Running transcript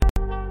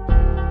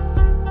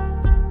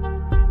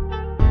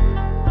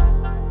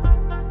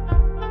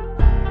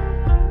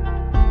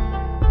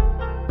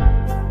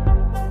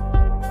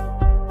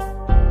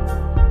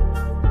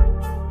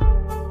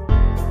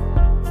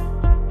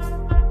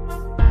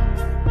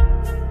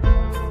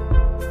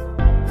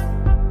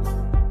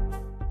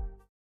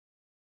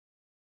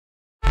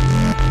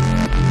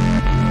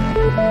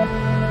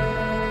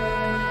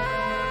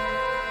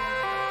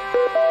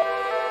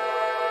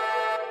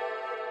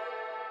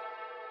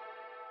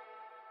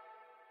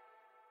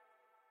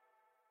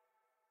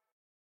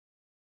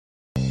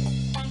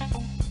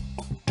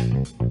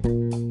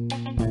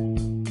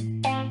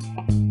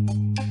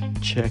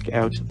Check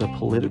out the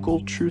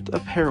Political Truth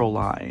Apparel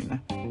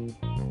line.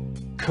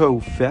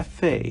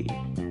 Kofefe.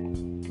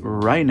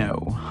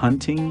 Rhino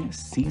hunting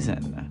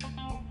season.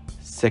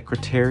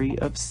 Secretary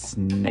of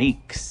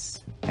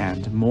Snakes.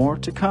 And more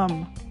to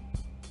come.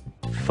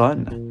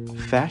 Fun,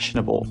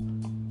 fashionable,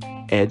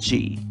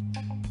 edgy,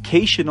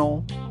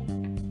 occasional.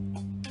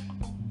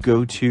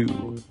 Go to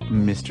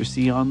Mr.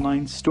 C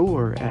Online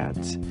Store at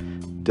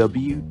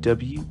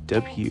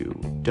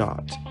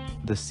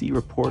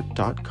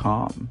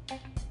www.thecreport.com.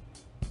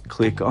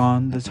 Click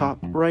on the top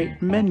right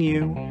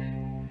menu.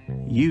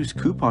 Use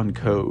coupon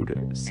code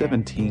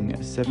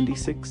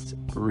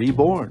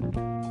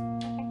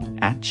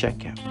 1776REBORN at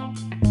checkout.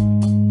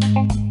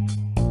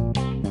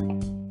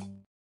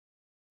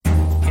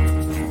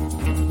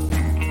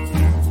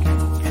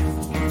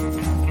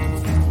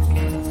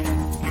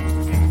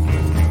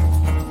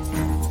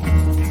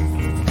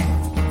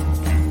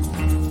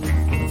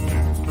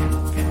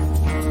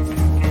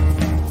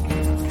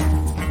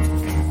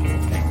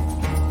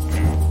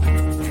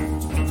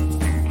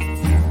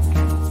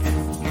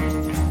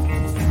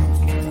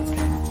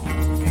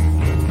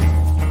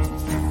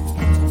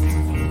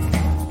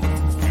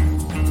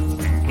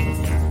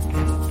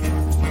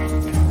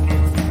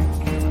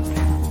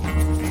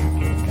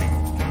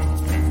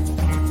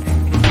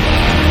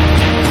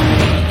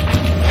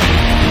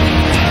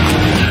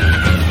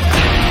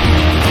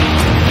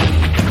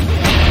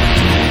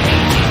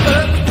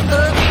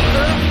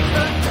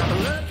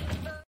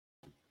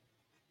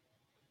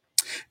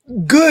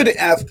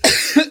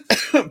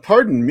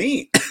 Pardon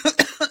me.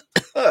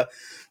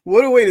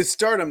 What a way to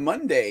start a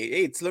Monday.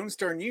 Hey, it's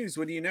Lonestar News.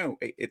 What do you know?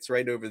 Hey, it's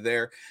right over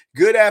there.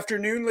 Good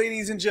afternoon,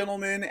 ladies and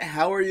gentlemen.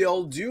 How are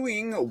y'all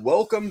doing?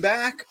 Welcome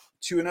back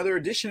to another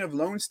edition of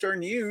Lonestar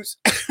News.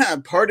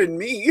 Pardon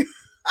me.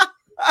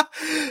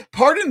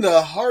 Pardon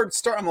the hard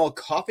start. I'm all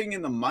coughing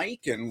in the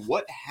mic and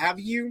what have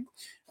you.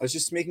 I was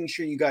just making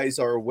sure you guys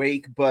are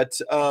awake, but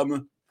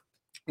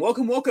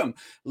welcome.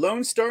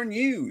 Lone Star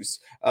News,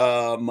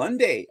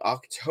 Monday,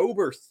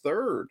 October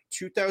 3rd,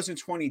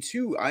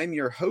 2022. I'm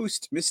your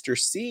host, Mr.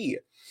 C,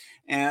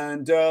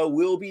 and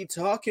we'll be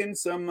talking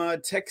some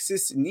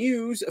Texas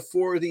news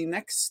for the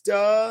next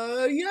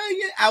hour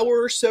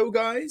or so,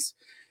 guys.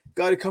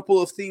 Got a couple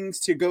of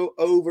things to go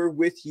over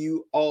with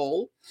you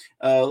all.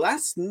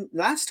 Last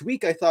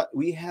week, I thought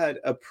we had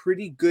a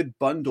pretty good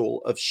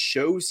bundle of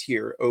shows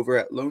here over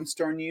at Lone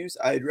Star News.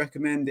 I'd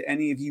recommend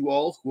any of you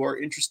all who are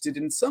interested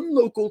in some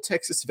local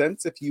Texas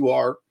events, if you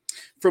are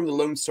from the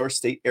Lone Star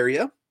State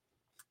area,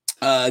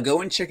 go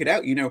and check it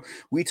out. You know,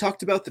 we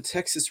talked about the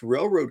Texas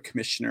Railroad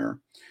Commissioner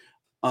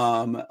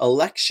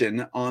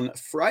election on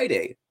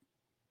Friday.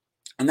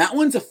 And that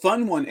one's a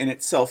fun one in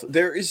itself.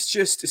 There is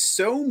just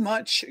so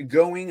much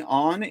going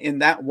on in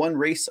that one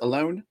race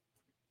alone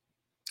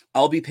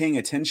I'll be paying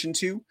attention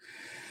to.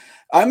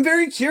 I'm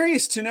very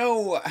curious to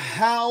know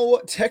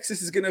how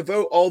Texas is going to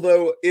vote,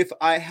 although if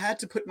I had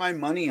to put my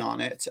money on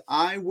it,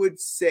 I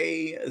would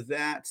say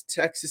that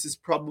Texas is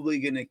probably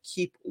going to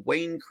keep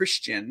Wayne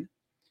Christian,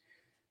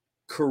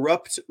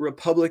 corrupt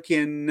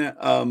Republican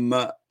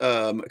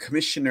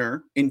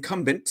commissioner,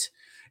 incumbent,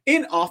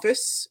 in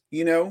office.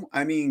 You know,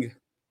 I mean,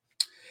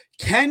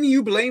 can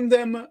you blame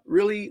them,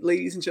 really,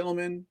 ladies and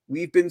gentlemen?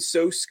 We've been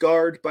so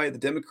scarred by the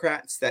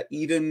Democrats that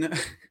even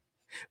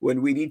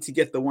when we need to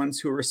get the ones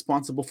who are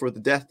responsible for the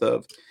death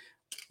of,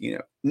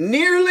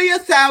 nearly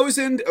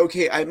 1,000.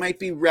 Okay, I might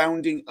be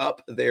rounding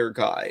up there,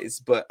 guys,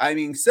 but I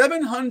mean,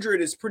 700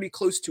 is pretty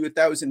close to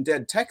 1,000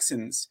 dead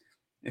Texans,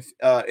 if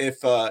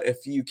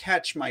you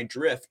catch my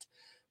drift.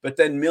 But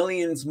then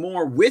millions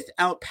more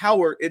without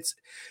power. It's,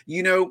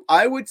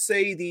 I would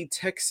say the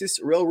Texas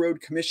Railroad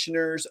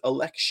Commissioner's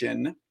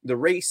election, the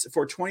race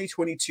for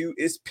 2022,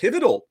 is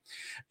pivotal.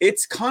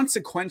 It's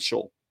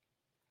consequential,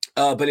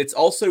 but it's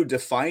also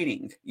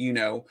defining,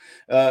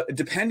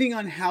 depending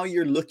on how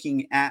you're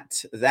looking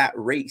at that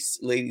race,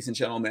 ladies and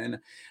gentlemen.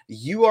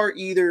 You are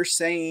either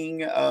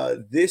saying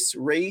this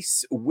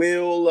race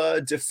will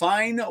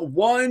define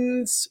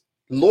one's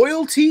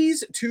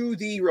loyalties to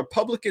the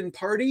Republican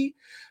Party,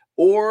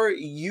 or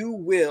you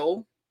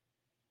will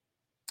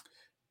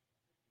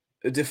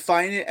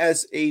define it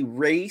as a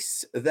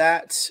race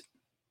that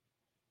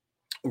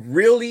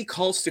really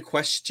calls to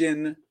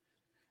question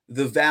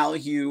the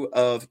value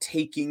of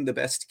taking the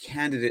best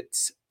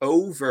candidates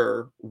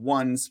over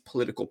one's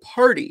political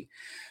party.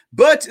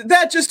 But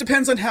that just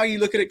depends on how you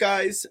look at it,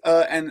 guys.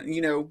 And,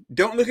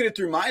 don't look at it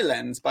through my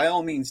lens. By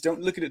all means,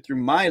 don't look at it through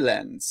my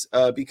lens,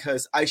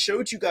 because I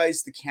showed you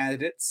guys the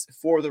candidates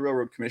for the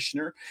Railroad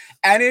Commissioner.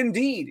 And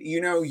indeed,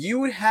 you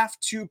would have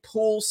to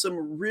pull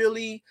some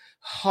really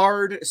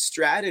hard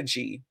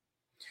strategy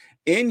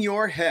in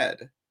your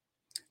head.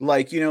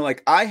 Like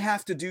I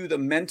have to do the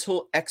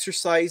mental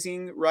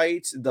exercising,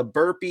 right? The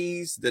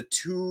burpees, the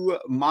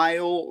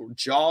 2-mile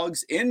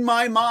jogs in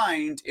my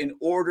mind in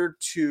order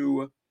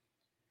to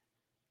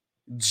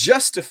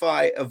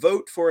justify a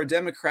vote for a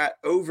Democrat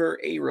over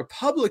a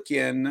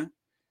Republican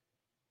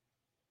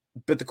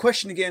But the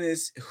question again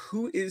is,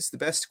 who is the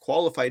best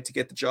qualified to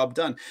get the job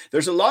done?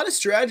 There's a lot of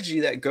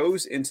strategy that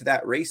goes into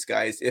that race,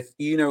 guys. If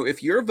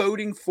you're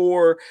voting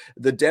for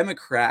the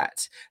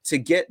Democrat to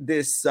get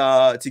this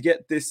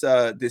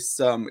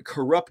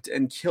corrupt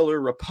and killer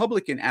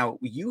Republican out,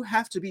 you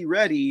have to be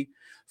ready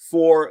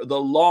for the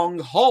long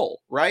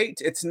haul, right?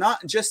 It's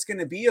not just going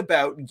to be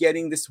about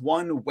getting this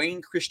one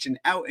Wayne Christian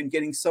out and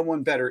getting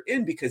someone better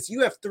in, because you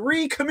have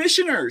 3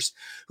 commissioners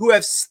who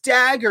have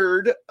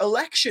staggered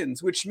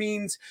elections, which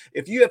means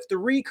if you have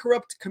 3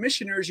 corrupt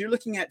commissioners, you're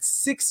looking at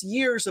 6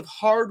 years of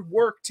hard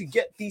work to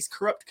get these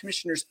corrupt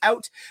commissioners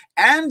out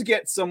and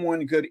get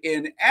someone good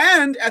in,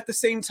 and at the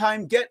same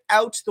time get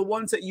out the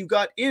ones that you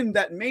got in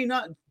that may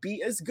not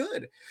be as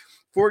good.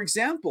 For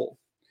example,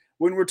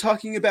 when we're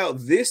talking about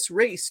this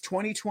race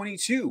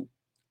 2022,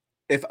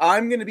 if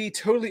I'm going to be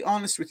totally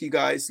honest with you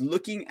guys,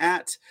 looking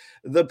at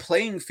the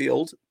playing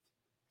field,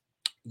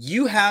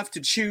 you have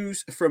to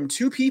choose from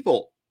 2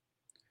 people: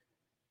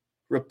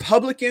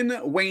 Republican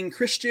Wayne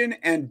Christian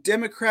and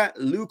Democrat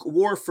Luke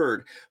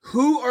Warford.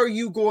 Who are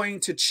you going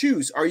to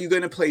choose? Are you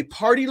going to play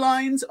party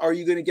lines? Are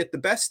you going to get the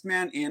best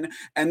man in?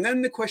 And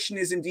then the question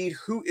is, indeed,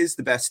 who is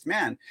the best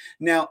man?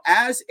 Now,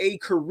 as a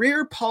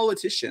career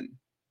politician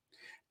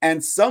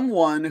and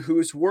someone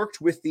who's worked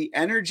with the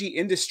energy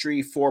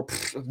industry for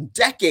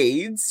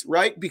decades,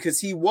 right? Because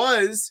he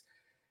was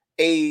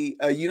a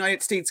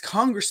United States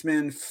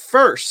congressman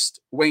first,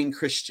 Wayne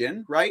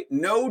Christian, right?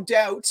 No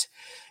doubt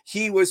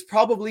he was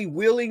probably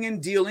wheeling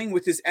and dealing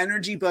with his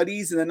energy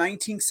buddies in the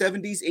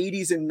 1970s,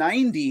 80s, and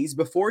 90s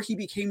before he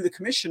became the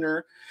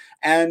commissioner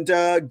and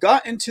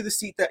got into the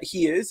seat that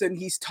he is. And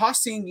he's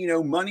tossing,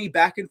 money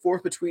back and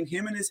forth between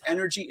him and his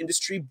energy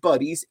industry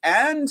buddies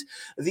and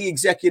the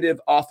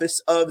executive office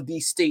of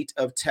the state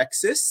of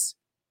Texas.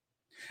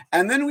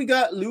 And then we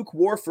got Luke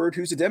Warford,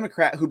 who's a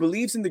Democrat who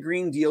believes in the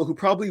Green Deal, who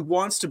probably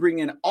wants to bring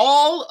in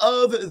all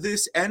of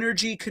this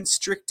energy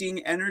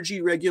constricting,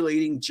 energy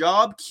regulating,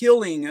 job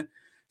killing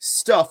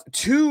stuff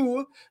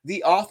to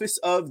the office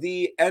of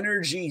the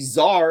energy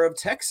czar of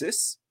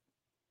Texas.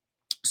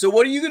 So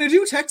what are you going to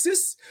do,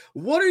 Texas?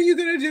 What are you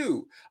going to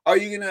do? Are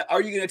you going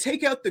to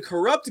take out the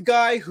corrupt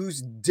guy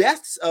whose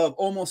deaths of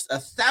almost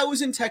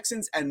 1,000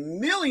 Texans and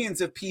millions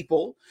of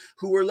people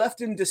who were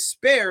left in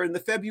despair in the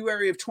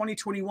February of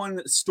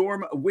 2021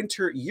 storm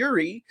Winter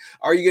Uri?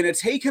 Are you going to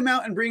take him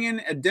out and bring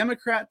in a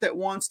Democrat that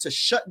wants to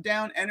shut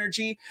down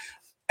energy?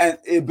 And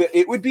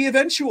it would be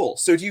eventual.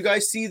 So do you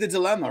guys see the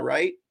dilemma,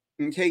 right?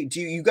 Okay, do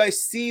you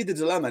guys see the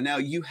dilemma? Now,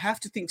 you have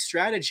to think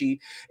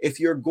strategy if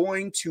you're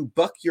going to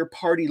buck your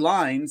party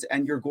lines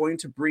and you're going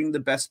to bring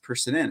the best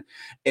person in.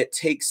 It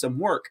takes some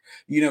work.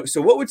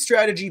 So what would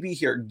strategy be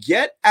here?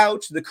 Get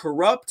out the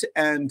corrupt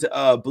and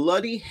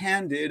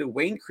bloody-handed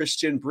Wayne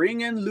Christian, bring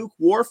in Luke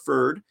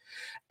Warford,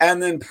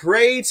 and then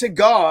pray to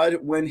God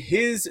when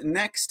his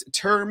next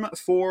term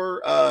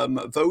for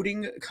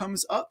voting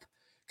comes up,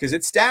 because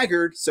it's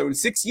staggered. So in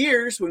 6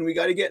 years, when we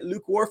got to get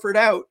Luke Warford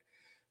out,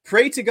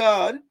 pray to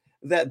God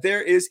that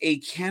there is a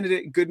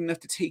candidate good enough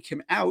to take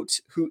him out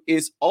who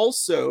is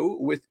also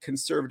with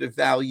conservative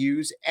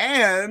values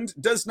and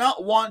does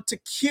not want to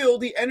kill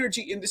the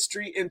energy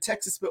industry in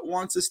Texas, but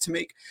wants to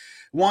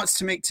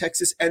make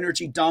Texas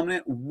energy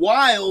dominant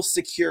while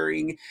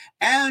securing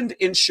and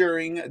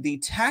ensuring the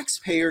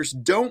taxpayers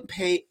don't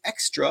pay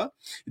extra,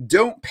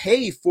 don't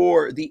pay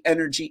for the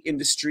energy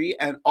industry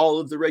and all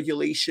of the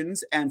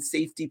regulations and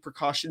safety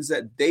precautions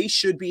that they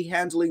should be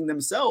handling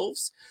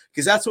themselves,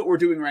 because that's what we're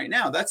doing right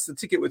now. That's the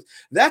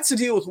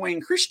deal with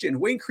Wayne Christian.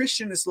 Wayne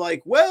Christian is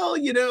like, well,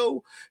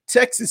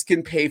 Texas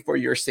can pay for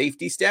your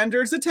safety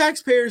standards. The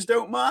taxpayers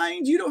don't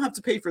mind. You don't have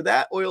to pay for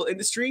that, oil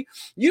industry.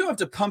 You don't have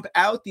to pump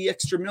out the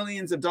extra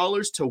millions of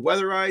dollars to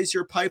weatherize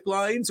your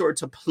pipelines or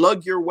to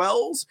plug your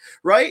wells,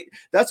 right?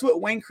 That's what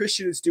Wayne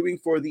Christian is doing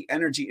for the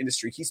energy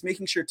industry. He's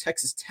making sure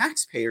Texas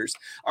taxpayers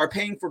are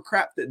paying for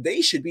crap that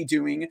they should be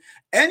doing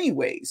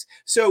anyways.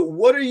 So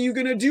what are you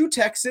going to do,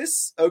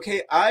 Texas?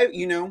 Okay,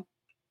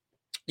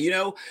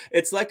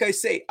 it's like I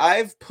say,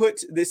 I've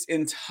put this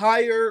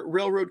entire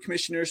railroad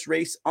commissioner's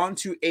race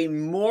onto a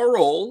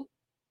moral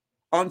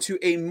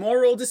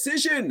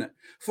decision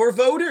for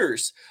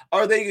voters.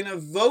 Are they going to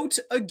vote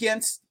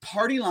against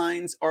party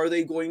lines? Are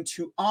they going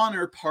to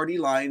honor party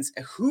lines?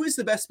 Who is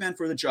the best man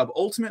for the job?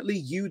 Ultimately,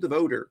 you, the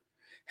voter,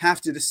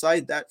 have to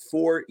decide that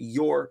for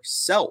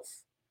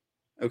yourself.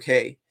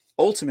 Okay?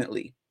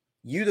 Ultimately,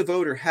 you, the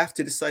voter, have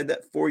to decide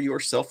that for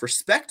yourself.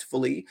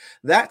 Respectfully,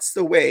 that's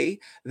the way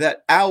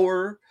that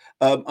our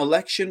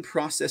election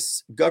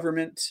process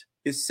government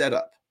is set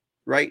up,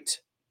 right?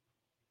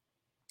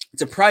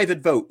 It's a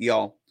private vote,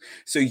 y'all.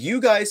 So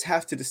you guys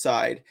have to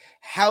decide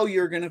how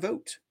you're going to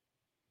vote.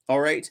 All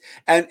right.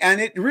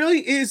 And it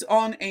really is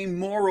on a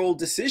moral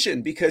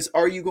decision, because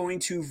are you going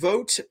to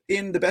vote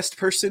in the best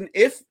person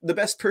if the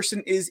best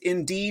person is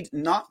indeed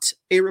not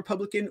a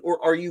Republican,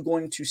 or are you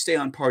going to stay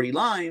on party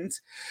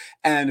lines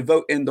and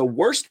vote in the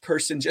worst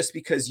person just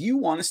because you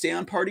want to stay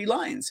on party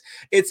lines?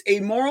 It's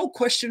a moral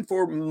question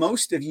for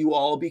most of you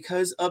all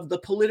because of the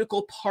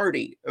political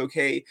party,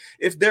 okay?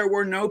 If there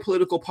were no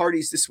political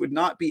parties, this would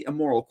not be a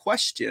moral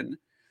question.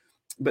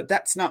 But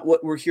that's not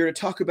what we're here to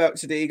talk about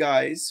today,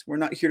 guys. We're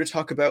not here to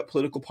talk about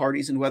political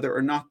parties and whether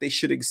or not they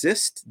should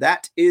exist.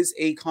 That is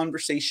a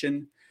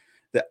conversation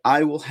that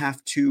I will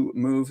have to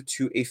move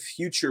to a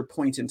future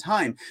point in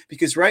time,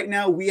 because right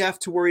now we have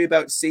to worry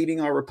about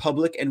saving our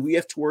republic, and we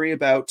have to worry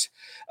about,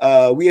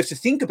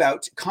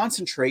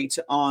 concentrate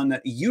on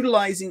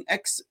utilizing,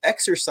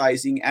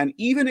 exercising, and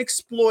even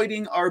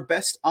exploiting our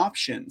best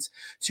options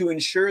to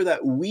ensure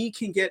that we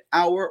can get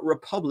our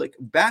republic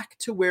back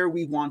to where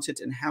we want it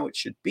and how it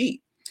should be.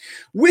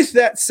 With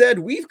that said,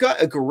 we've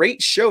got a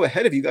great show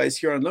ahead of you guys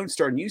here on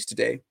Lonestar News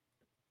today.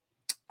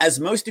 As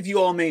most of you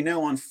all may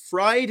know, on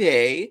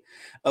Friday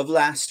of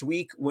last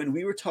week, when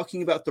we were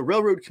talking about the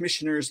railroad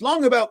commissioners,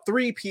 long about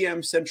 3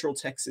 p.m. Central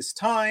Texas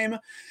time,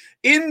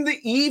 in the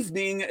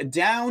evening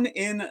down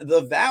in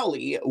the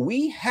valley,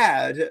 we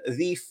had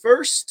the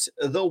first,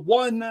 the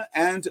one,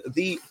 and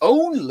the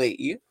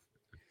only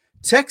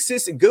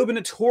Texas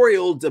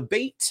gubernatorial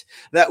debate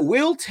that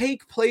will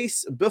take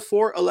place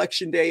before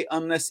Election Day,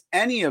 unless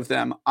any of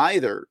them,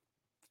 either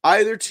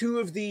two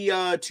of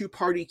the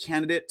two-party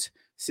candidate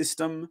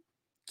system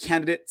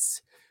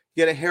candidates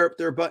get a hair up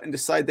their butt and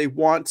decide they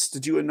want to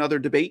do another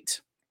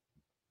debate.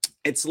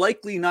 It's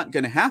likely not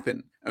going to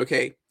happen,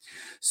 okay?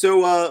 So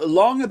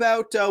long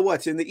about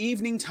in the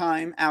evening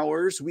time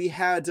hours, we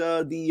had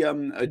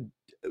the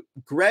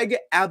Greg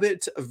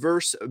Abbot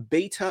versus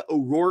Beto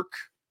O'Rourke.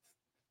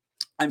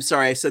 I'm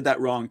sorry, I said that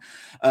wrong.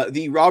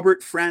 The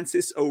Robert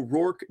Francis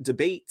O'Rourke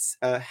debates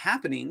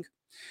happening.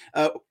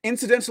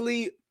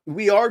 Incidentally,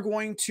 we are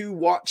going to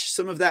watch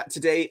some of that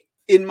today.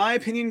 In my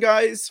opinion,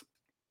 guys,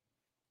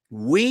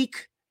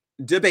 weak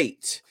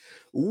debate.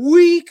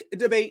 I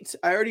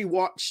already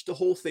watched the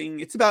whole thing.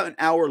 It's about an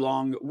hour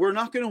long. We're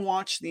not going to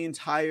watch the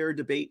entire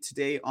debate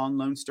today on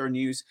Lonestar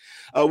News.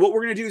 What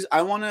we're going to do is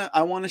I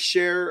want to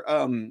share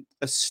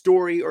a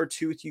story or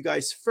two with you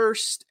guys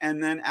first,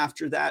 and then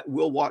after that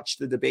we'll watch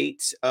the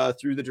debate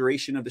through the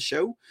duration of the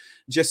show,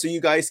 just so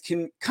you guys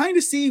can kind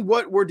of see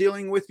what we're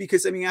dealing with.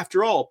 Because, I mean,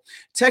 after all,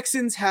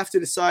 Texans have to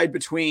decide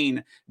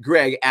between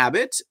Greg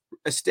Abbott,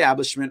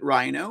 establishment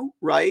rhino,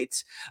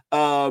 right?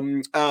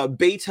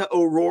 Beto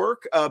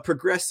O'Rourke,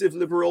 progressive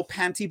liberal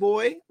panty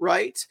boy,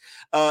 right?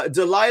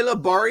 Delilah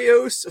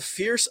Barrios,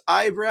 fierce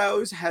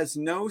eyebrows, has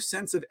no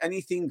sense of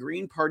anything,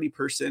 Green Party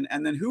person.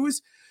 And then who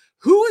is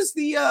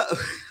the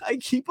I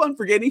keep on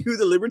forgetting who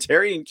the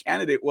libertarian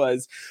candidate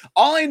was.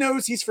 All I know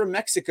is he's from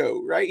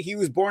Mexico, right? He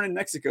was born in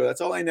Mexico.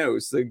 That's all I know.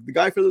 So the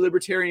guy for the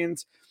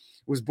libertarians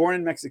was born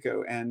in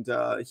Mexico, and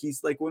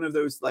he's like one of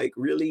those like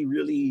really,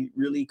 really,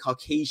 really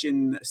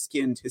Caucasian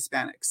skinned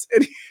Hispanics.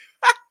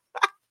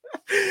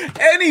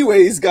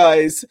 Anyways,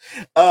 guys,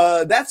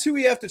 that's who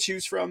we have to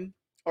choose from.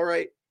 All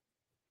right.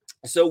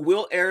 So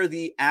we'll air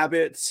the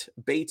Abbott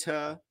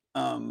Beta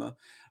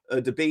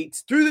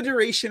debate through the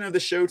duration of the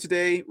show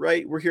today,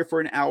 right? We're here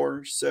for an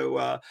hour.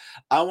 So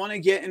I want to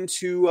get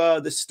into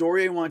the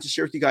story I wanted to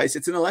share with you guys.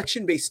 It's an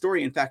election-based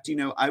story. In fact,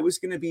 I was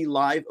going to be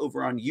live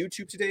over on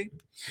YouTube today,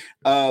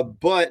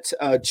 but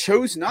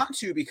chose not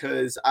to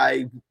because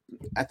I,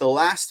 at the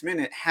last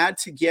minute, had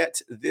to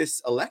get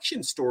this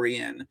election story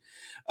in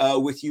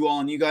with you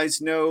all. And you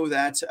guys know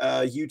that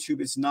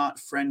YouTube is not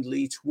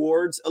friendly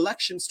towards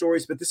election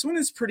stories, but this one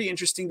is pretty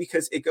interesting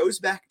because it goes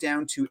back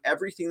down to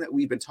everything that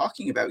we've been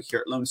talking about here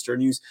at Lonestar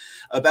News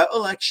about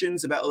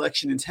elections, about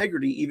election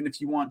integrity, even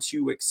if you want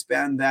to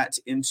expand that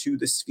into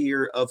the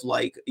sphere of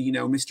like,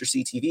 Mr.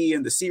 CTV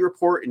and the C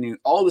Report and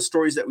all the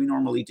stories that we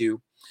normally do.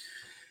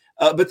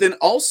 But then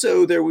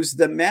also there was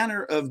the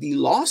manner of the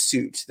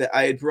lawsuit that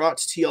I had brought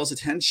to y'all's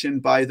attention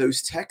by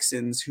those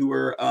Texans who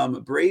were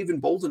brave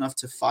and bold enough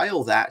to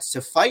file that,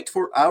 to fight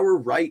for our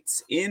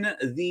rights in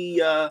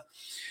the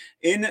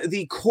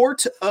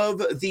court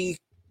of the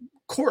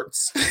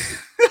courts,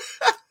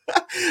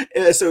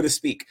 so to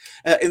speak,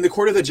 in the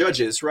court of the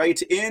judges,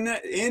 right? In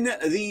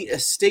the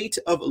state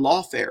of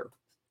lawfare.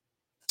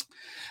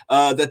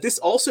 That this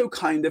also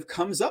kind of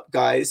comes up,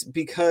 guys,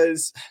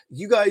 because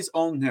you guys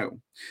all know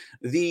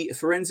the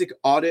forensic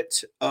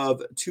audit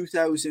of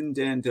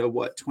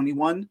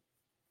 2021.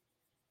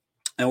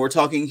 And we're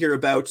talking here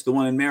about the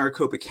one in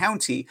Maricopa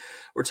County.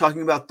 We're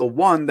talking about the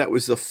one that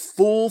was the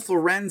full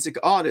forensic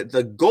audit,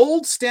 the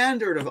gold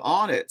standard of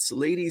audits,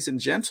 ladies and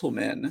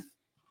gentlemen.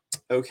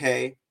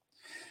 Okay.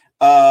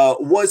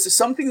 Was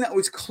something that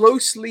was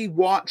closely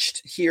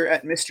watched here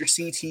at Mr.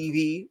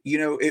 CTV.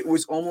 It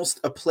was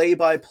almost a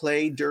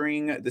play-by-play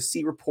during the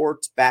C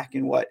Report back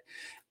in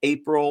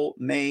April,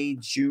 May,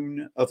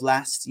 June of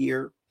last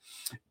year.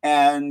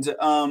 And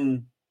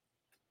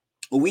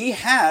we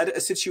had a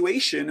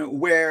situation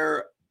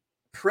where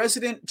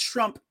President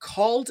Trump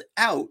called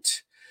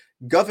out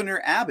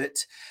Governor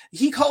Abbot.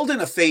 He called in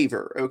a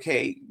favor,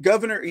 okay?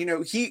 Governor,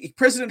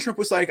 President Trump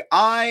was like,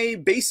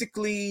 I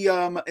basically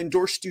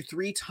endorsed you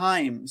 3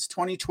 times,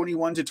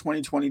 2021 to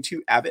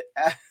 2022, Abbot.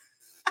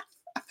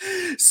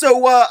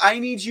 So I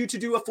need you to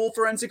do a full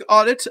forensic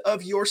audit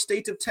of your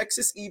state of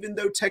Texas, even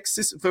though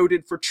Texas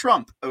voted for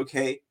Trump,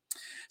 okay?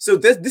 So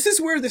this is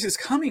where this is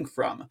coming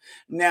from.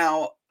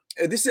 Now,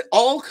 this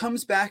all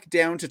comes back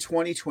down to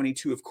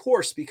 2022, of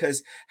course,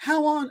 because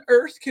how on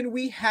earth can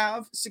we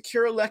have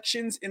secure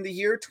elections in the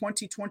year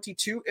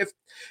 2022 if,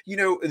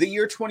 the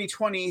year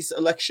 2020's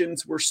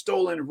elections were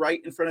stolen right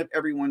in front of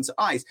everyone's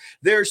eyes?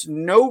 There's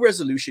no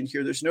resolution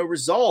here. There's no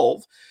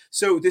resolve.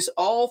 So this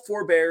all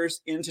forbears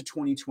into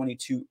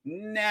 2022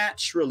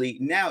 naturally.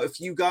 Now,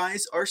 if you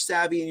guys are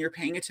savvy and you're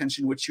paying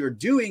attention, what you're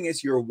doing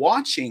is you're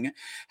watching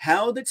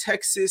how the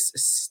Texas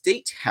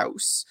State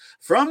House,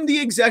 from the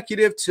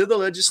executive to the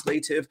legislative,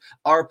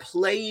 are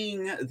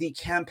playing the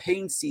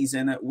campaign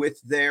season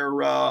with their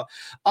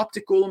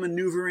optical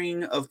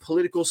maneuvering of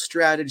political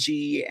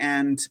strategy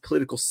and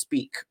political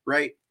speak,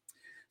 right?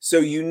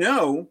 So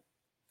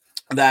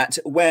that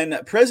when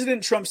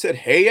President Trump said,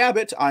 hey,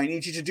 Abbott, I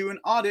need you to do an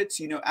audit,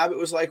 Abbott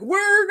was like,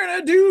 we're going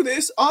to do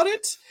this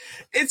audit.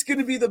 It's going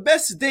to be the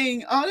best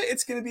dang audit.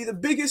 It's going to be the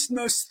biggest,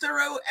 most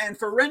thorough and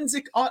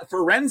forensic,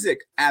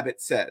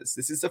 Abbott says.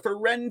 This is a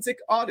forensic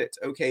audit,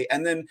 okay?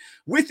 And then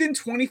within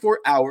 24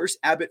 hours,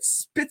 Abbott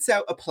spits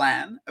out a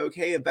plan,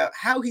 okay, about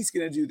how he's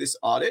going to do this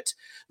audit.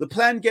 The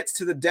plan gets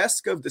to the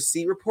desk of the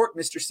C report.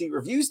 Mr. C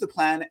reviews the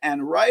plan,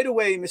 and right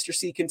away, Mr.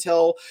 C can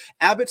tell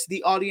Abbott,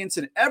 the audience,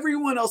 and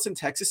everyone else in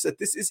Texas that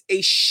this is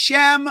a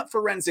sham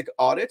forensic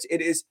audit.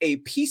 It is a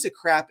piece of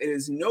crap. It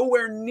is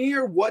nowhere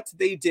near what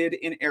they did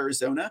in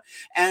Arizona.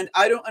 And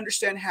I don't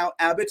understand how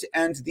Abbott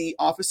and the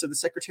Office of the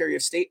Secretary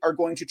of State are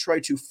going to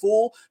try to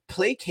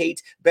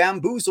placate,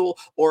 bamboozle,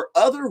 or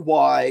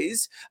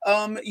otherwise,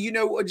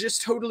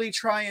 just totally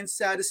try and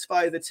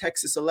satisfy the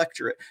Texas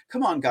electorate.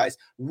 Come on, guys.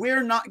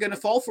 We're not going to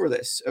fall for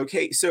this.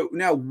 Okay, so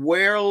now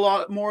where a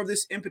lot more of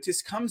this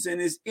impetus comes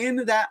in is in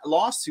that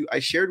lawsuit I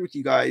shared with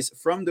you guys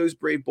from those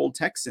brave, bold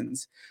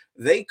Texans.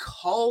 They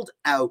called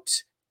out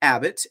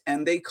Abbott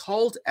and they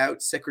called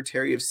out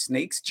Secretary of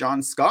Snakes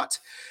John Scott,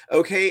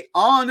 okay,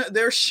 on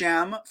their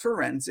sham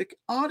forensic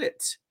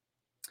audit.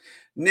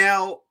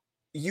 Now,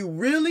 you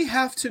really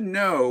have to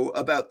know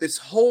about this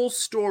whole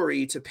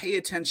story to pay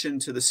attention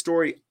to the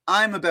story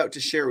I'm about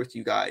to share with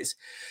you guys,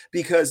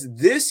 because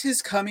this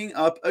is coming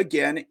up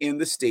again in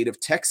the state of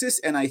Texas,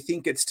 and I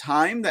think it's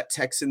time that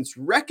Texans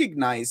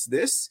recognize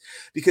this,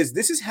 because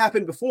this has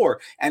happened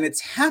before, and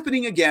it's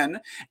happening again,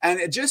 and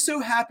it just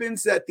so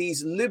happens that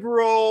these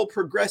liberal,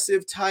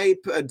 progressive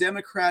type,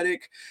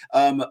 democratic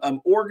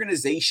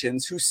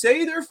organizations who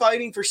say they're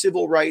fighting for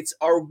civil rights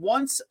are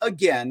once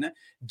again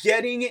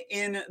getting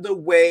in the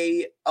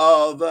way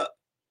of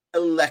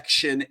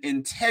election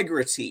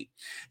integrity.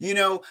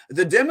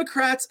 The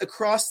Democrats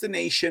across the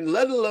nation,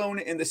 let alone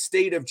in the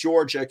state of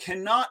Georgia,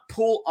 cannot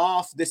pull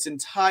off this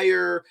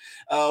entire,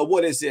 voter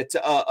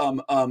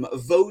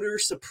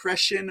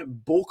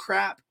suppression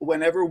bullcrap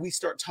whenever we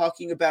start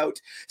talking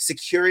about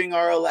securing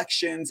our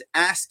elections,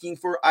 asking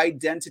for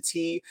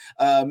identity,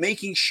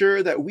 making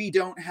sure that we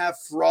don't have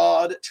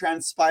fraud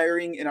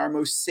transpiring in our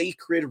most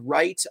sacred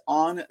right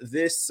on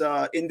this,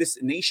 in this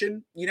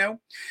nation,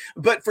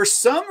 But for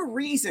some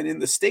reason in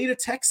the state of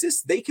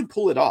Texas, they can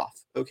pull it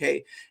off,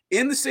 okay?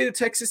 In the state of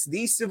Texas,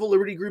 these civil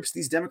liberty groups,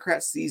 these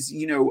Democrats, these,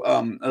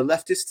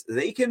 leftists,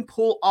 they can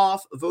pull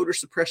off voter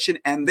suppression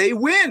and they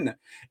win.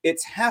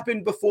 It's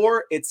happened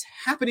before. It's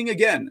happening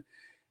again.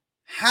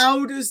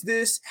 How does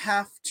this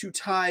have to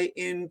tie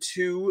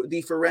into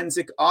the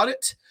forensic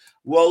audit?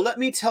 Well, let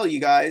me tell you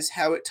guys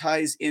how it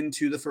ties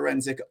into the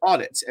forensic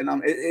audit.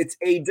 And it's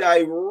a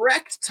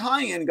direct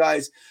tie-in,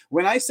 guys.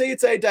 When I say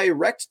it's a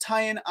direct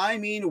tie-in, I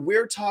mean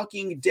we're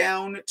talking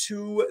down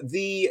to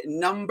the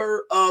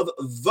number of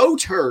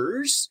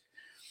voters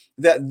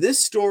that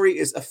this story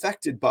is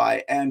affected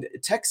by. And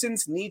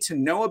Texans need to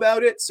know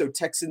about it so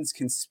Texans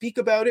can speak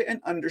about it and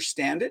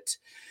understand it.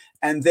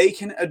 And they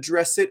can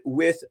address it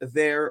with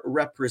their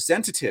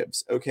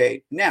representatives,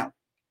 okay? Now,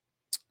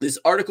 this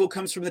article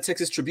comes from the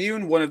Texas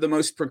Tribune, one of the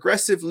most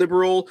progressive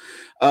liberal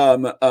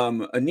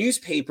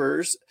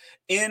newspapers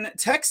in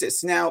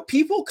Texas. Now,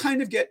 people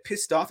kind of get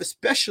pissed off,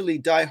 especially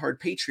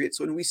diehard patriots,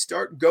 when we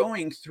start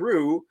going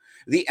through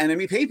the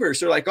enemy papers.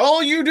 They're like,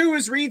 all you do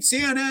is read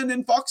CNN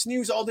and Fox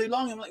News all day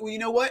long. I'm like, well, you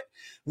know what?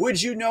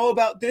 Would you know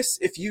about this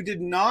if you did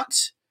not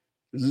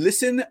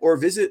listen or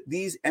visit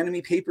these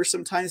enemy papers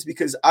sometimes?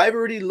 Because I've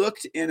already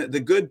looked in the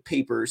good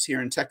papers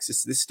here in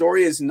Texas. This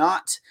story has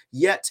not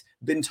yet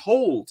been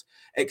told,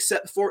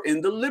 except for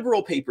in the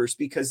liberal papers,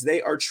 because they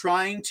are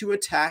trying to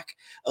attack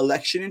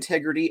election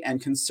integrity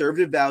and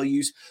conservative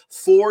values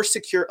for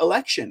secure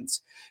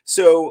elections.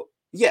 So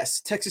yes,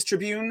 Texas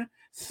Tribune,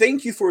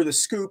 thank you for the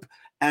scoop.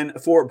 And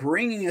for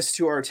bringing us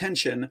to our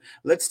attention,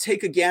 let's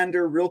take a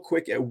gander real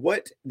quick at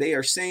what they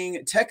are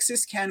saying.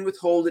 Texas can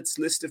withhold its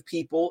list of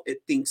people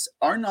it thinks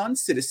are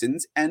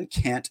non-citizens and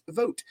can't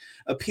vote.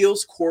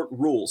 Appeals court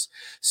rules.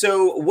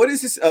 So what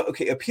is this?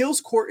 Okay,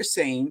 appeals court is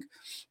saying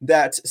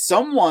that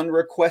someone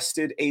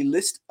requested a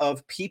list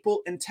of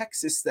people in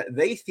Texas that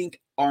they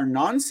think are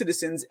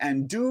non-citizens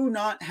and do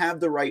not have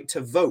the right to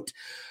vote,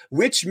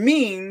 which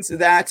means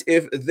that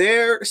if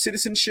their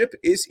citizenship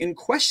is in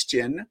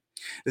question,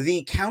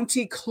 the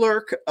county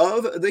clerk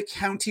of the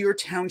county or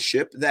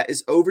township that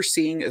is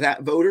overseeing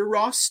that voter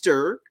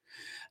roster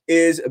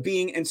is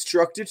being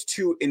instructed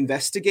to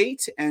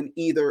investigate and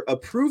either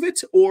approve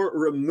it or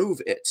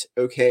remove it.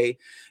 Okay.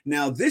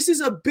 Now, this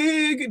is a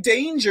big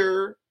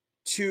danger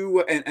to,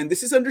 and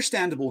this is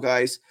understandable,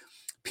 guys,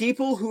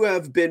 people who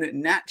have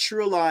been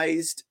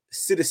naturalized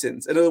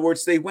citizens. In other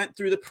words, they went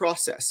through the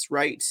process,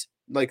 right?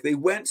 Like they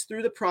went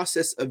through the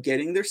process of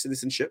getting their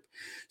citizenship.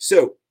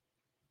 So,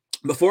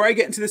 before I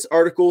get into this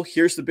article,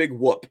 here's the big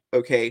whoop,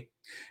 okay?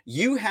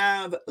 You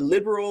have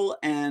liberal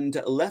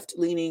and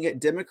left-leaning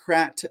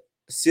Democrat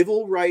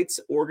civil rights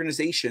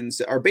organizations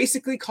that are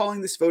basically calling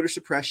this voter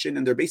suppression,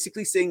 and they're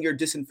basically saying you're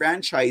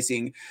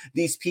disenfranchising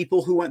these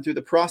people who went through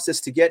the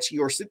process to get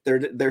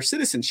their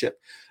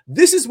citizenship.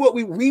 This is what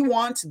we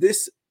want,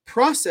 this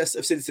process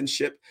of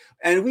citizenship,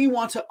 and we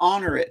want to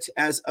honor it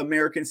as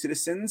American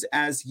citizens,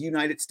 as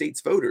United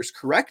States voters,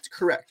 correct?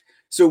 Correct.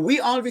 So we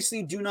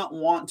obviously do not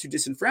want to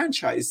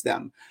disenfranchise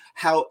them.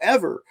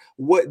 However,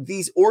 what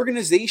these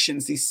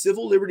organizations, these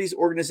civil liberties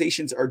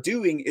organizations are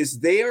doing is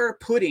they are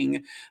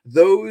putting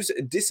those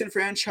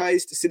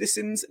disenfranchised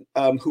citizens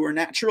who are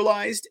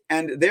naturalized,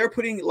 and they're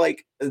putting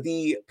like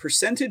the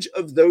percentage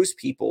of those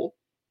people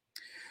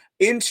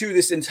into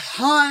this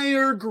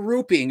entire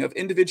grouping of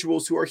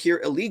individuals who are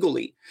here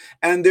illegally.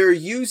 And they're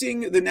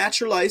using the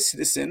naturalized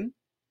citizen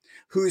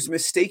who's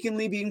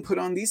mistakenly being put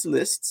on these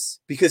lists,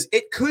 because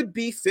it could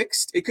be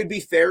fixed, it could be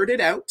ferreted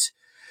out.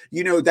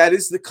 You know, that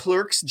is the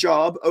clerk's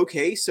job.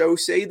 Okay, so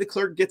say the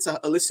clerk gets a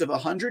list of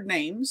 100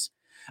 names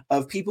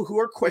of people who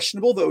are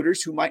questionable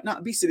voters who might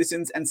not be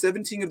citizens, and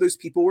 17 of those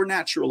people were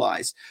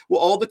naturalized.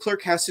 Well, all the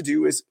clerk has to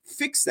do is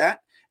fix that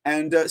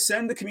and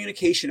send the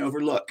communication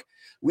over. Look,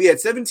 we had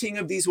 17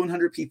 of these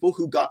 100 people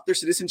who got their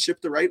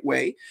citizenship the right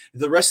way.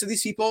 The rest of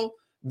these people,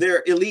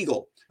 they're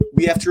illegal.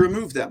 We have to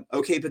remove them.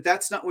 Okay, but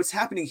that's not what's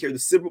happening here.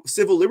 The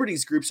civil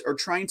liberties groups are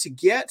trying to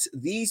get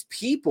these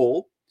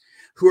people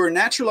who are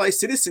naturalized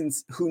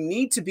citizens who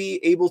need to be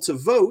able to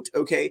vote,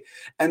 okay,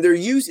 and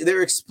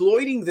they're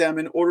exploiting them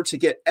in order to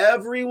get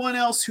everyone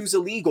else who's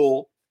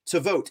illegal to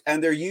vote.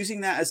 And they're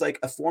using that as like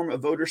a form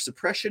of voter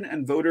suppression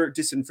and voter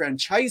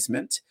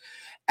disenfranchisement.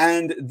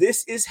 And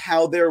this is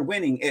how they're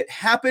winning. It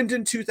happened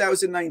in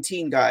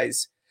 2019,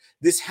 guys.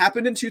 This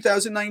happened in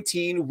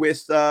 2019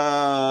 with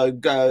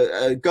Governor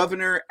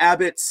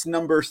Abbott's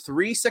number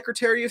 3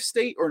 Secretary of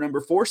State or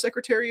number 4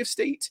 Secretary of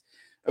State,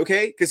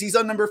 okay? Because he's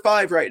on number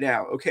 5 right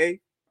now, okay?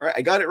 All right,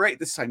 I got it right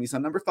this time. He's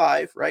on number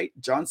 5, right?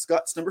 John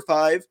Scott's number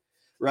 5,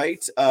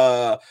 right?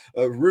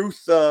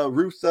 Ruth,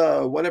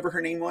 whatever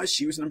her name was,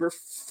 she was number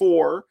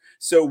 4.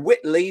 So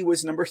Whitley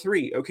was number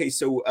 3. Okay,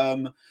 so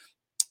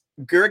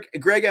Greg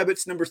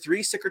Abbott's number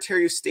 3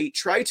 Secretary of State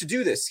tried to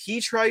do this.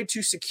 He tried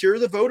to secure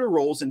the voter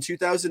rolls in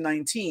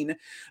 2019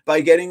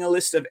 by getting a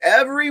list of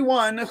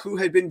everyone who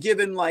had been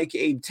given like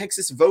a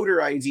Texas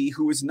voter ID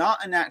who was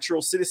not a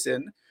natural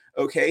citizen,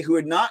 okay, who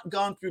had not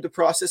gone through the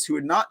process, who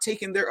had not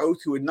taken their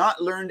oath, who had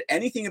not learned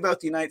anything about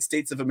the United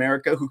States of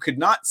America, who could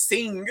not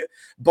sing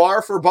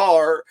bar for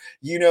bar,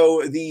 you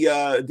know,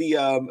 either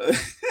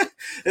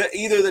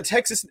the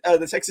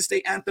Texas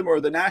state anthem or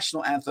the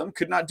national anthem,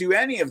 could not do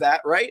any of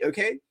that, right?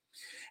 Okay.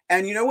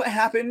 And you know what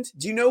happened?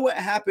 Do you know what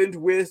happened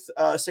with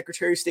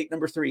Secretary of State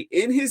number 3?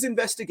 In his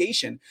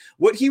investigation,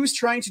 what he was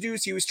trying to do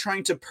is he was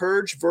trying to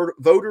purge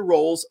voter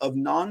rolls of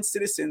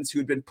non-citizens who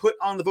had been put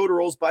on the voter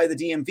rolls by the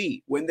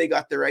DMV when they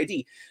got their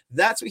ID.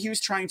 That's what he was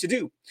trying to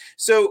do.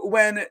 So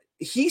when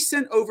he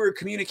sent over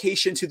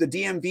communication to the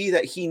DMV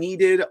that he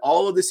needed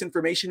all of this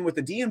information, what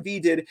the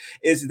DMV did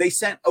is they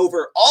sent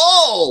over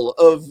all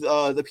of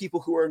the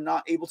people who are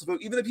not able to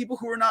vote, even the people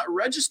who are not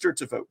registered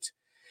to vote.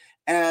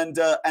 And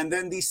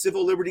then these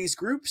civil liberties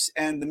groups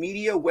and the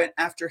media went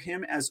after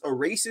him as a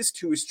racist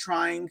who is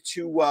trying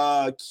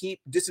to keep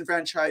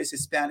disenfranchised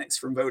Hispanics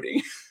from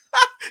voting.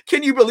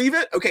 Can you believe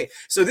it? Okay,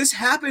 so this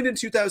happened in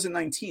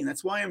 2019.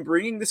 That's why I'm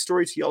bringing this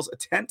story to y'all's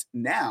attention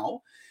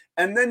now.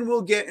 And then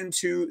we'll get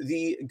into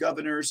the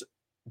governor's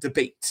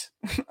debate.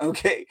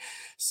 Okay,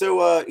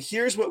 so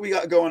here's what we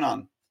got going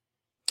on.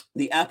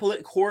 The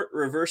appellate court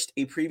reversed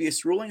a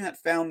previous ruling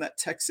that found that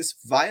Texas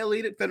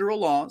violated federal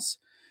laws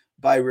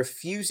by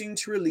refusing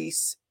to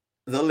release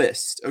the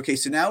list. Okay,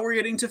 so now we're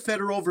getting to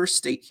federal versus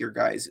state here,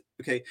 guys.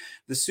 Okay,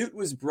 the suit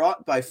was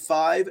brought by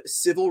 5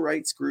 civil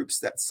rights groups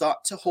that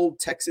sought to hold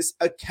Texas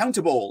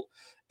accountable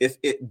if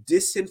it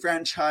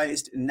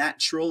disenfranchised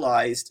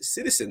naturalized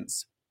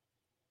citizens.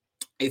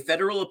 A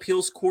federal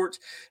appeals court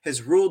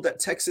has ruled that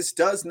Texas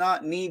does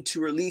not need to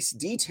release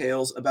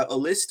details about a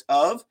list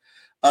of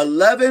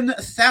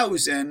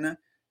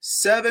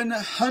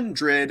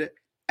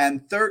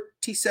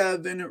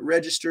 11,737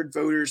 registered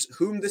voters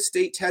whom the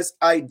state has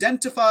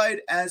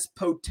identified as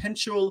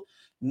potential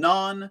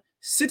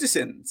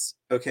non-citizens.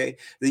 Okay,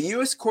 the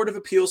U.S. Court of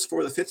Appeals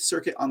for the Fifth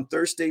Circuit on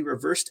Thursday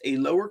reversed a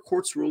lower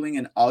court's ruling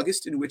in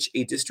August in which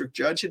a district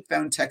judge had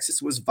found Texas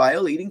was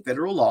violating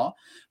federal law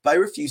by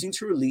refusing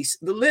to release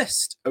the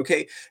list.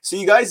 Okay, so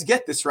you guys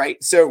get this,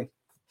 right? So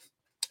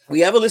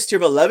we have a list here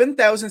of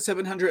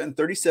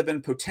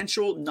 11,737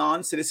 potential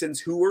non-citizens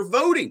who were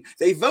voting.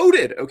 They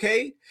voted,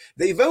 okay?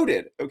 They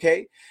voted,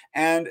 okay?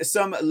 And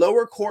some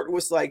lower court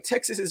was like,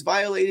 Texas is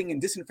violating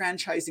and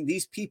disenfranchising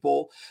these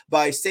people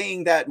by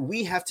saying that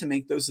we have to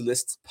make those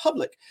lists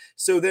public.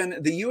 So then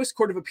the U.S.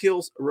 Court of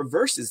Appeals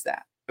reverses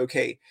that.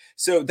 Okay,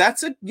 so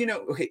that's a,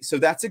 so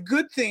that's a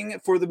good thing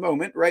for the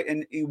moment, right?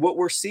 And what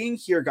we're seeing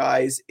here,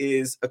 guys,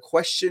 is a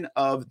question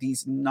of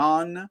these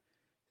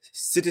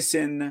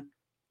non-citizen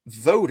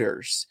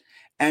voters.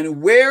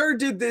 And where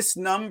did this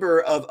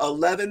number of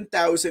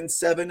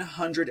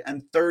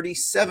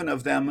 11,737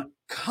 of them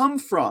come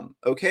from?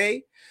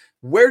 Okay,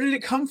 where did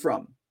it come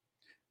from?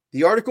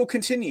 The article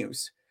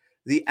continues.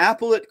 The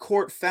Appellate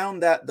Court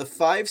found that the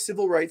 5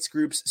 civil rights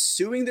groups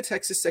suing the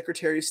Texas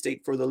Secretary of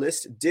State for the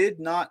list did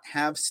not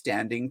have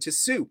standing to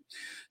sue.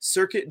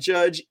 Circuit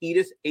Judge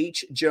Edith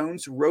H.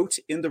 Jones wrote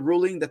in the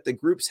ruling that the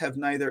groups have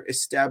neither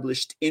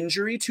established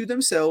injury to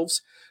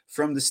themselves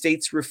from the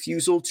state's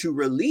refusal to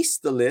release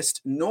the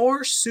list,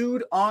 nor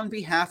sued on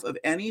behalf of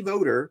any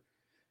voter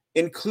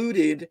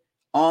included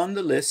on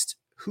the list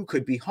who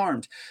could be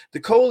harmed. The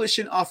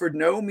coalition offered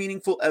no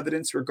meaningful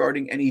evidence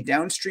regarding any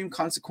downstream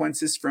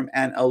consequences from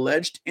an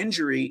alleged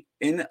injury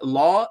in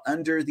law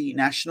under the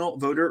National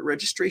Voter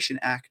Registration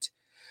Act.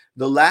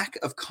 The lack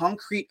of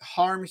concrete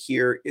harm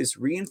here is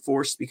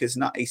reinforced because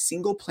not a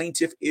single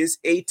plaintiff is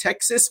a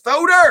Texas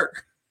voter,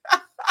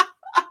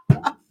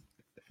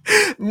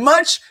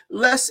 much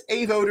less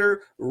a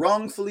voter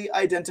wrongfully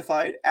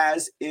identified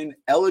as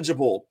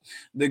ineligible.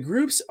 The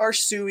groups are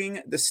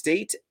suing the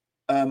state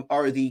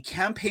are the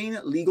Campaign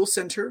Legal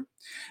Center,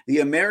 the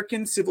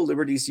American Civil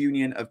Liberties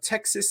Union of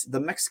Texas, the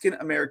Mexican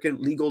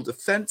American Legal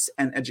Defense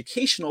and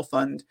Educational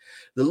Fund,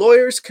 the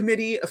Lawyers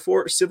Committee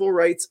for Civil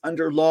Rights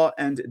under Law,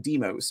 and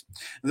DEMOS.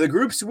 The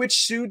groups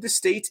which sued the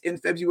state in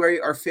February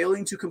are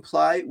failing to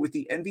comply with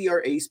the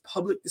NVRA's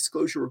public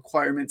disclosure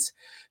requirements,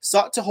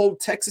 sought to hold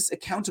Texas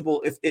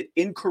accountable if it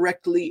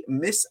incorrectly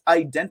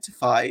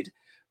misidentified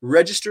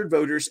registered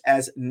voters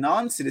as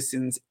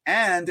non-citizens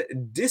and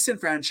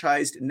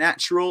disenfranchised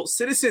natural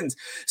citizens.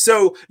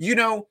 So,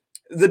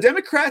 the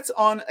Democrats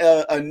on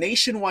a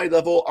nationwide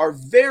level are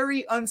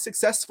very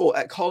unsuccessful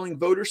at calling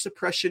voter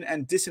suppression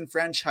and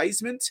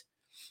disenfranchisement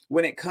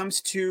when it comes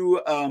to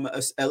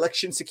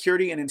election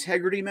security and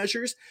integrity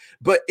measures.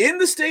 But in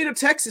the state of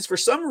Texas, for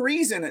some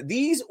reason,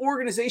 these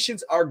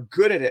organizations are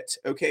good at it,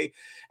 okay?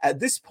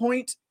 At this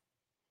point,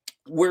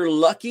 we're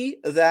lucky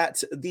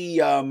that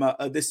the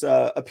this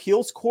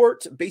appeals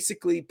court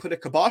basically put a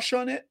kibosh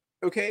on it,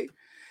 okay?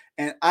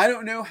 And I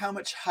don't know how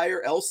much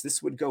higher else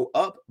this would go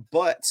up,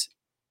 but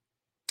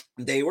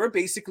they were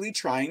basically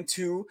trying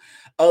to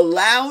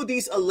allow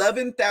these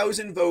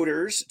 11,000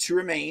 voters to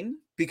remain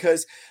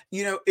because,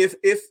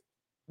 if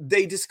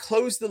they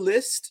disclose the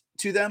list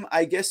to them,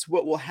 I guess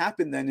what will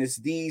happen then is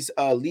these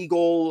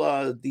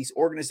these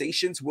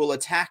organizations will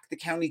attack the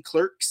county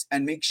clerks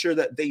and make sure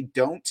that they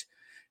don't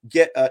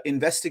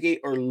investigate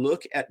or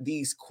look at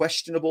these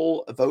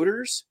questionable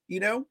voters,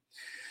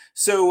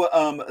 So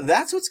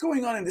that's what's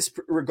going on in this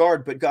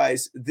regard. But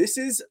guys, this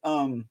is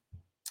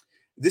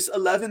this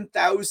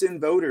 11,000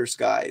 voters,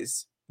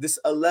 guys, this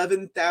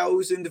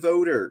 11,000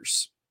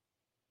 voters.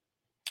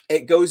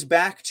 It goes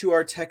back to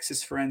our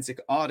Texas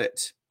forensic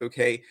audit.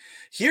 Okay,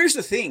 here's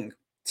the thing,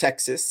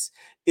 Texas,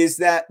 is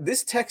that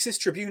this Texas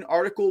Tribune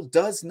article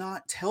does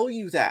not tell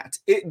you that.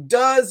 It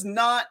does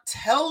not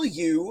tell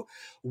you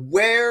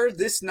where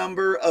this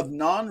number of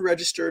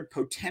registered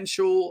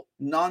potential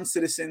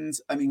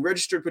non-citizens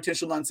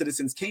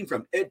came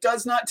from. It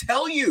does not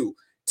tell you,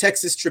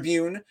 Texas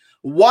Tribune.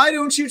 Why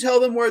don't you tell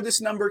them where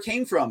this number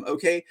came from?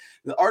 Okay,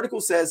 the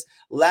article says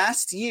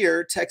last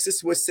year,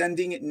 Texas was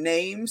sending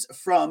names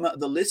from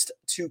the list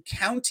to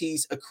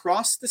counties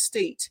across the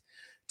state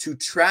to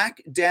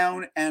track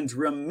down and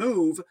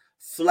remove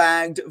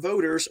flagged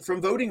voters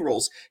from voting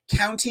rolls.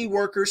 County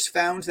workers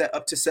found that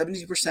up to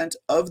 70%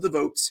 of the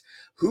votes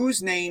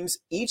whose names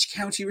each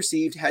county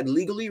received had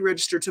legally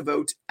registered to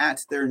vote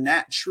at their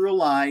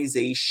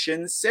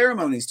naturalization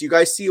ceremonies. Do you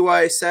guys see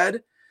why I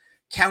said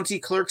county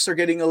clerks are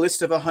getting a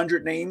list of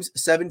 100 names?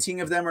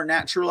 17 of them are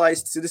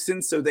naturalized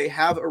citizens, so they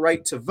have a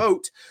right to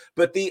vote.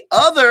 But the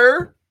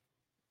other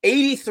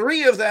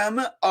 83 of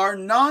them are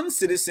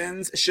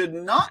non-citizens, should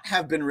not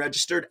have been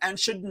registered, and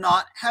should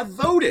not have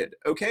voted,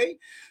 okay?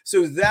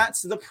 So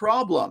that's the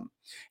problem.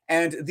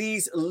 And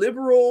these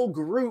liberal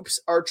groups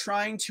are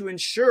trying to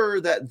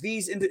ensure that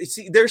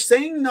they're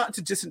saying not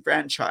to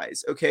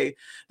disenfranchise, okay?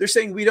 They're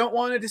saying we don't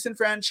want to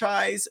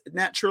disenfranchise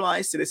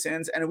naturalized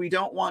citizens, and we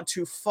don't want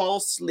to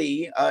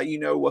falsely,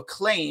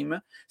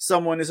 acclaim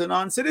someone as a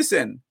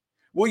non-citizen.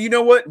 Well, you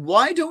know what?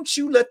 Why don't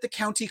you let the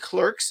county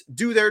clerks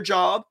do their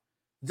job?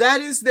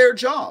 That is their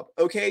job,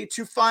 okay,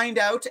 to find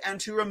out and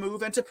to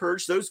remove and to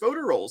purge those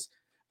voter rolls,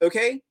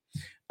 okay?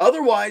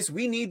 Otherwise,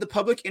 we need the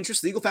Public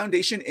Interest Legal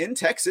Foundation in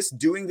Texas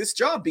doing this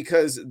job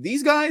because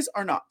these guys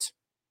are not,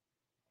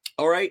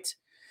 all right?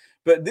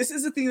 But this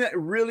is the thing that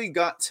really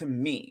got to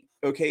me,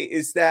 okay,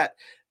 is that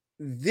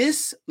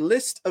this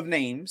list of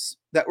names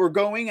that were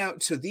going out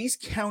to these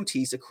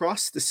counties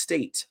across the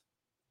state,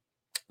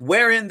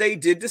 wherein they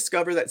did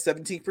discover that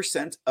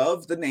 17%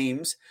 of the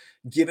names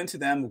given to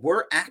them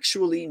were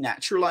actually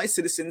naturalized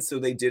citizens, so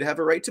they did have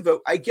a right to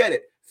vote. I get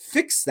it.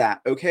 Fix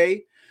that,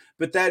 okay?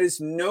 But that is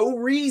no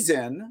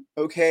reason,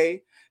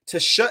 okay, to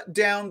shut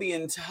down the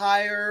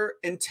entire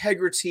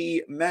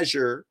integrity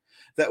measure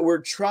that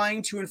we're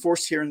trying to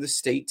enforce here in the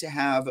state to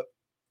have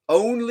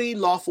only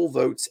lawful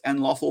votes and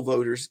lawful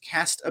voters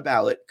cast a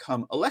ballot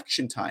come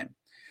election time.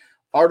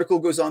 Article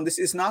goes on, this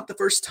is not the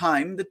first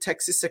time the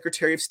Texas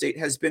Secretary of State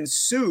has been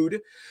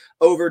sued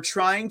over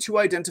trying to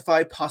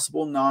identify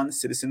possible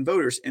non-citizen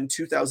voters. In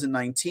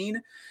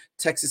 2019,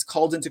 Texas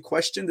called into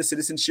question the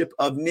citizenship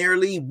of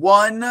nearly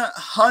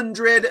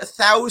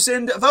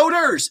 100,000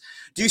 voters.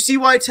 Do you see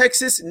why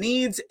Texas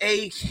needs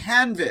a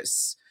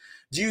canvass?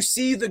 Do you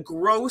see the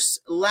gross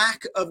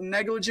lack of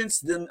negligence,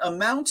 the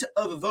amount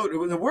of vote?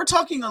 We're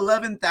talking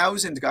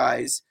 11,000,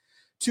 guys.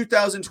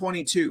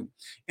 2022.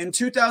 In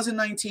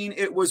 2019,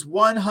 it was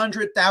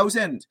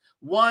 100,000.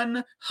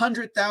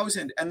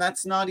 100,000. And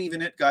that's not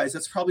even it, guys.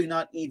 That's probably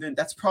not even,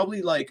 that's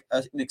probably like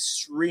an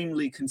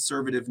extremely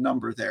conservative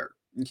number there.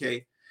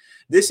 Okay.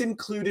 This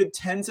included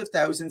tens of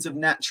thousands of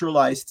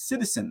naturalized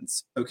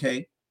citizens.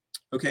 Okay.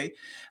 Okay.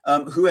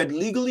 Who had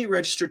legally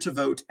registered to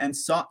vote and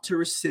sought to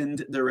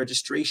rescind their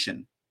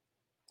registration.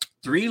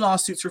 3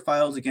 lawsuits were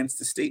filed against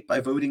the state by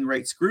voting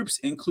rights groups,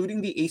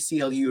 including the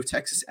ACLU of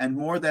Texas and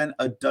more than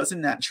a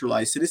dozen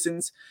naturalized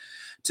citizens.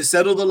 To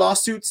settle the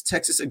lawsuits,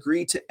 Texas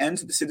agreed to end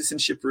the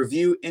citizenship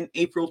review in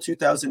April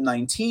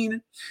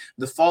 2019.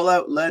 The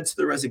fallout led to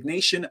the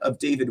resignation of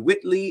David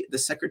Whitley, the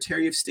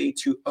Secretary of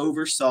State who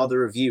oversaw the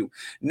review.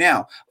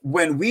 Now,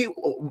 when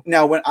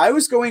I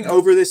was going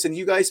over this, and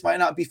you guys might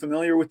not be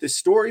familiar with this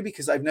story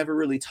because I've never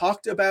really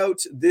talked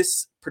about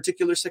this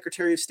particular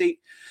Secretary of State,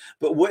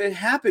 but what had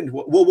happened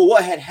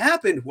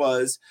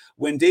was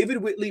when David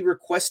Whitley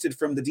requested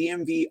from the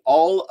DMV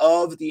all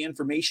of the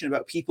information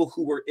about people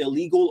who were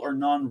illegal or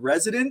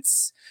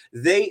non-residents,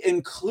 they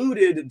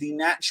included the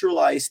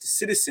naturalized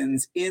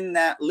citizens in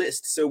that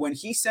list. So when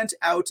he sent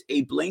out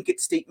a blanket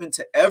statement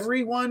to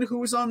everyone who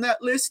was on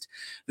that list,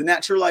 the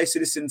naturalized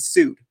citizens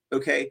sued.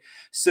 Okay,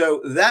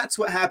 so that's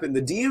what happened.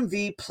 The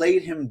DMV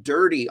played him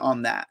dirty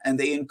on that, and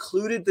they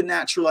included the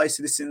naturalized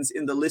citizens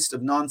in the list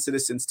of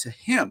non-citizens to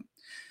him.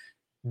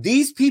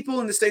 These people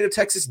in the state of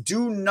Texas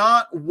do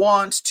not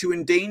want to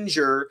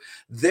endanger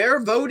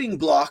their voting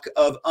block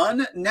of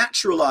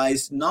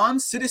unnaturalized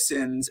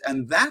non-citizens,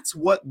 and that's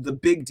what the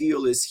big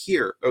deal is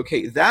here.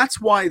 Okay, that's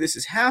why this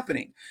is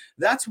happening.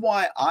 That's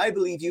why I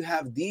believe you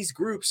have these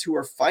groups who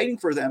are fighting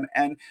for them,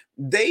 and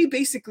they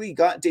basically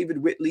got David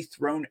Whitley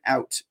thrown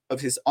out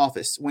of his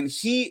office when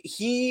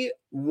he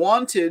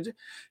wanted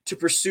to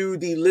pursue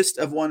the list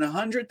of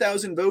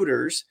 100,000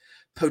 voters,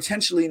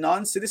 potentially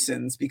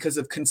non-citizens, because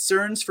of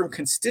concerns from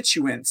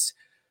constituents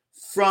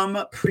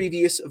from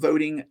previous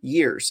voting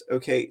years.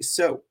 Okay,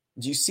 so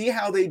do you see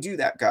how they do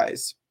that,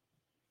 guys?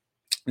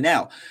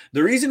 Now,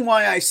 the reason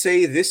why I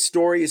say this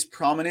story is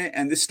prominent,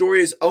 and this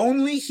story is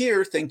only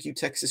here, thank you,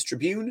 Texas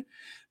Tribune,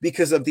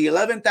 because of the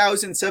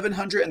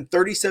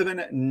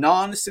 11,737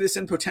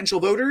 non-citizen potential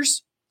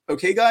voters,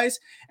 okay, guys,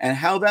 and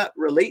how that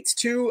relates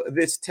to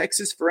this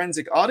Texas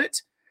forensic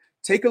audit.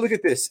 Take a look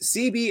at this.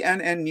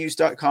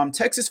 CBNNnews.com.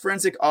 Texas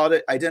Forensic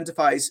Audit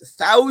identifies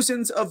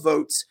thousands of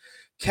votes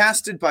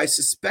casted by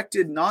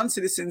suspected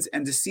non-citizens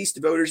and deceased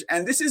voters.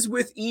 And this is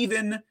with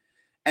even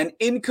an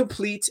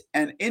incomplete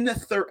and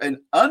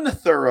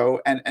unthorough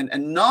and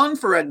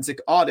non-forensic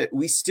audit.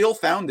 We still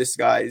found this,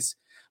 guys.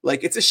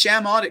 Like, it's a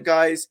sham audit,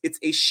 guys. It's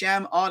a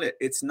sham audit.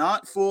 It's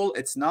not full.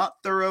 It's not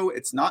thorough.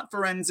 It's not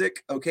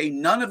forensic. Okay,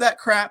 none of that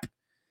crap.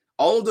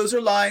 All of those are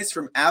lies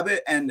from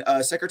Abbot and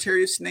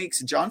Secretary of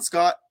Snakes, John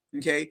Scott.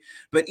 Okay,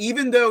 but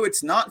even though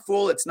it's not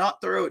full, it's not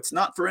thorough, it's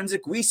not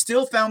forensic, we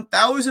still found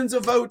thousands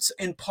of votes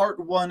in part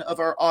 1 of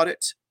our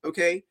audit.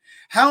 Okay,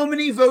 how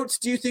many votes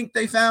do you think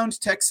they found,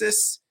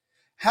 Texas?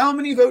 How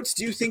many votes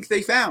do you think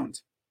they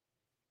found?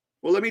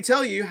 Well, let me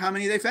tell you how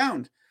many they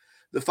found.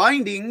 The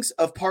findings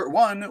of part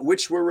 1,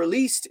 which were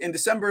released in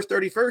December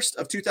 31st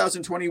of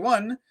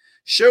 2021,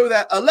 show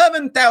that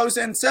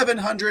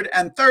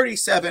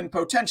 11,737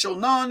 potential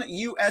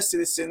non-U.S.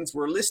 citizens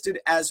were listed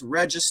as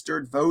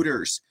registered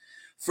voters.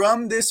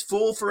 From this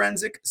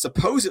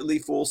supposedly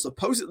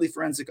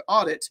forensic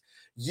audit,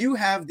 you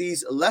have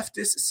these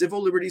leftist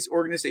civil liberties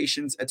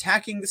organizations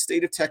attacking the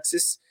state of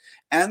Texas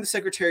and the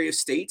Secretary of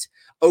State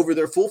over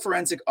their full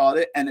forensic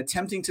audit and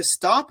attempting to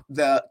stop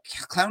the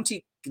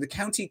county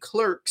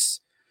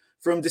clerks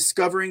from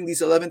discovering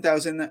these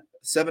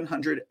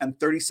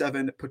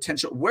 11,737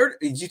 potential. Where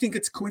do you think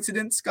it's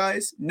coincidence,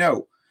 guys?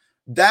 No.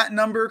 That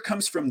number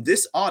comes from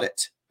this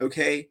audit,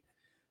 okay?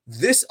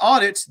 This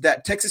audit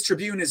that Texas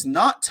Tribune is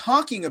not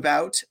talking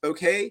about,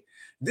 okay?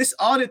 This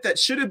audit that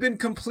should have been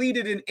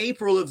completed in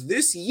April of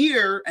this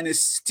year and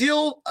is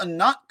still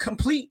not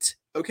complete,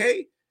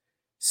 okay?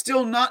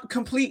 Still not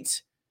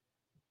complete.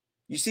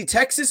 You see,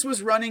 Texas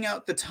was running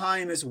out the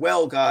time as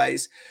well,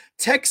 guys.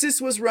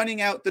 Texas was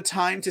running out the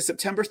time to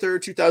September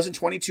 3rd,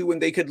 2022, when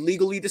they could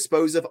legally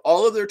dispose of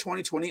all of their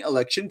 2020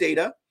 election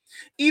data,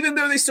 even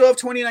though they still have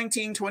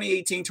 2019,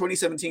 2018,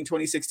 2017,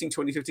 2016,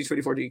 2015,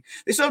 2014.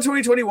 They still have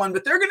 2021,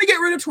 but they're going to get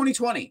rid of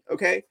 2020,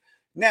 okay?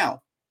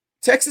 Now,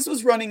 Texas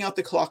was running out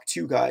the clock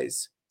too,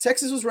 guys.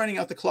 Texas was running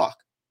out the clock.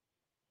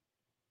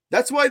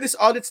 That's why this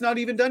audit's not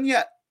even done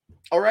yet,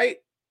 all right?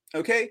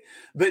 Okay?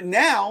 But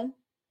now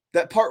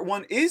that part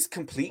one is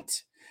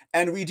complete,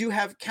 and we do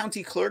have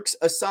county clerks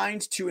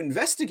assigned to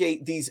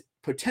investigate these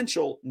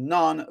potential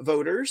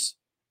non-voters,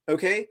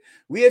 okay?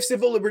 We have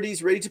civil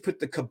liberties ready to put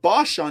the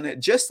kibosh on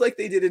it, just like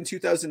they did in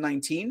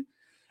 2019.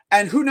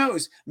 And who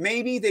knows,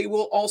 maybe they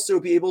will also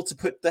be able to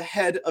put the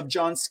head of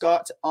John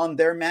Scott on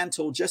their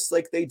mantle, just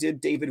like they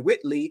did David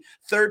Whitley,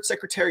 third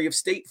Secretary of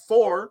State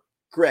for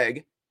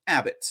Greg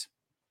Abbott.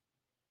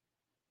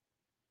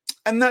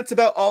 And that's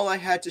about all I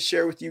had to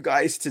share with you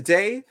guys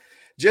today.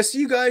 Just so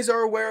you guys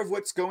are aware of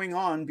what's going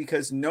on,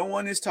 because no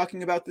one is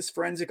talking about this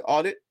supposed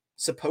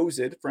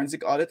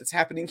forensic audit that's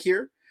happening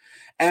here.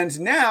 And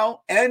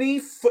now any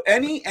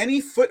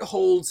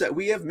footholds that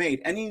we have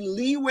made, any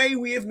leeway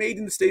we have made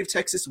in the state of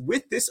Texas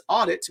with this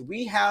audit,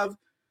 we have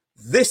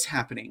this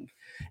happening.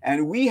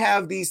 And we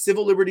have these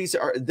civil liberties,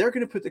 they're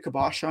going to put the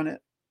kibosh on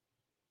it.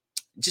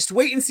 Just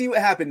wait and see what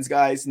happens,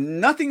 guys.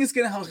 Nothing is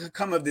going to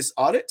come of this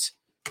audit,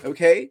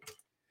 okay?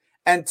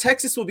 And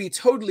Texas will be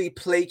totally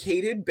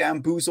placated,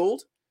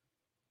 bamboozled,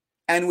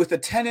 and with a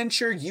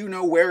 10-incher, you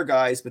know where,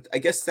 guys. But I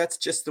guess that's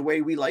just the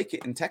way we like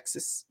it in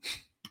Texas.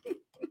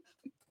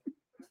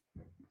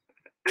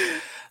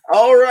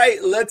 All right,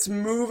 let's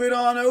move it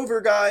on over,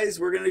 guys.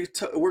 We're gonna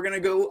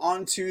go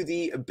on to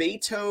the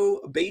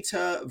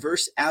Beto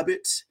versus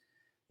Abbott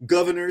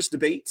governor's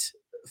debate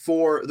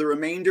for the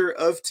remainder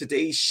of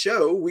today's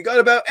show. We got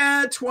about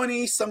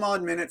 20 some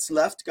odd minutes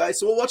left, guys.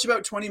 So we'll watch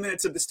about 20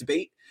 minutes of this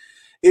debate.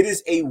 It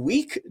is a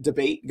weak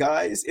debate,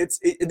 guys.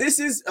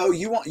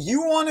 You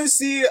want to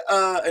see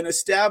an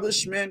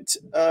establishment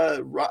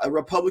a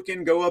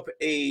Republican go up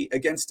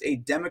against a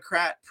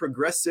Democrat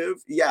progressive?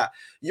 Yeah,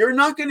 you're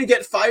not going to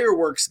get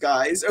fireworks,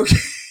 guys. Okay,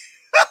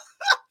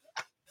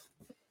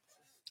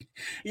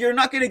 you're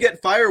not going to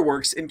get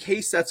fireworks, in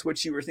case that's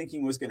what you were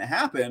thinking was going to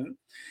happen.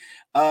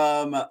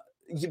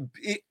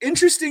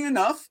 Interesting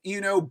enough,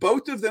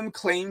 both of them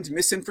claimed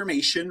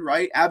misinformation,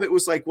 right? Abbott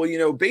was like, well,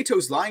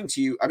 Beto's lying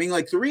to you. I mean,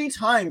 like 3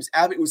 times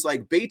Abbott was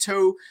like,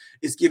 Beto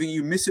is giving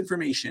you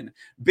misinformation.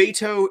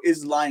 Beto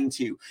is lying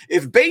to you.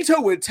 If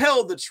Beto would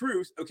tell the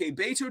truth, okay,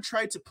 Beto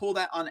tried to pull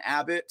that on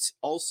Abbott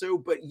also,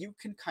 but you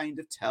can kind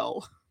of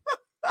tell.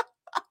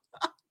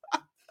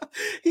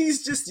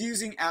 He's just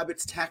using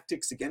Abbott's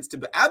tactics against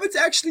him. But Abbott's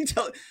actually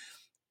telling...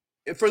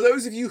 For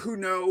those of you who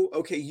know,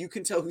 okay, you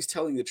can tell who's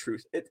telling the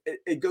truth.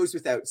 It goes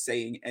without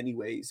saying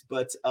anyways.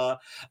 But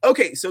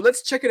okay, so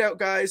let's check it out,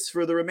 guys.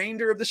 For the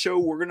remainder of the show,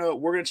 we're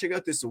gonna check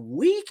out this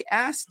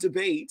weak-ass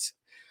debate.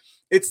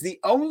 It's the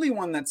only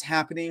one that's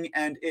happening,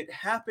 and it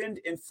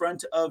happened in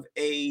front of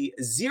a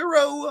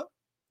 0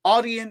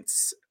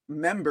 audience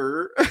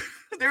member.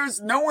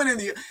 There's no one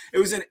it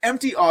was an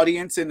empty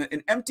audience in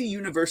an empty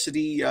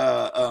university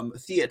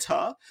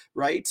theater,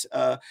 right?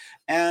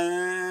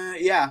 And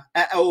yeah.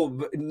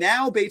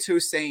 Now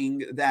Beto's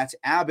saying that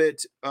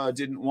Abbott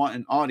didn't want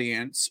an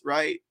audience,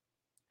 right?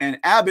 And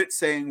Abbott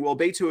saying, well,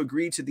 Beto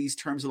agreed to these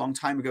terms a long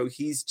time ago.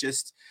 He's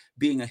just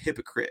being a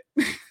hypocrite.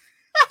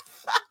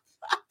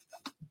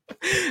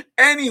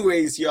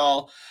 Anyways,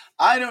 y'all,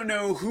 I don't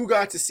know who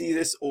got to see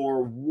this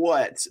or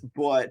what,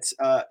 but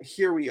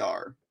here we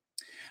are.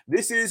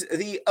 This is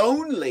the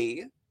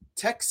only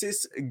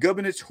Texas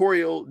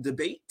gubernatorial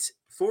debate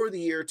for the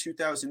year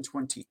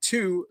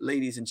 2022,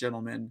 ladies and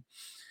gentlemen.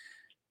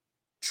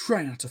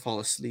 Try not to fall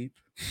asleep.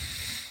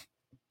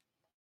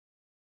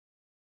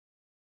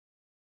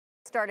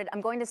 Started.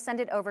 I'm going to send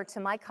it over to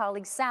my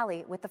colleague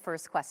Sally with the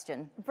first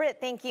question. Britt,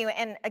 thank you.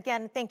 And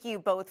again, thank you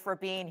both for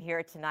being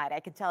here tonight. I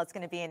can tell it's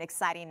going to be an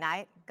exciting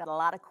night. Got a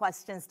lot of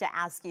questions to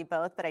ask you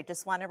both, but I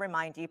just want to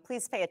remind you,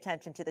 please pay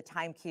attention to the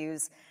time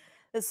cues.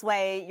 This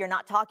way you're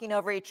not talking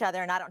over each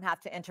other and I don't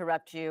have to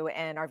interrupt you,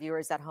 and our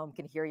viewers at home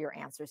can hear your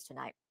answers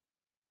tonight.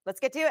 Let's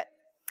get to it.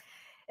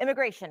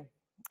 Immigration.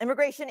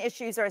 Immigration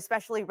issues are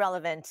especially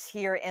relevant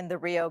here in the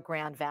Rio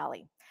Grande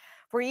Valley.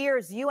 For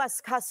years, U.S.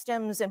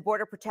 Customs and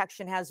Border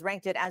Protection has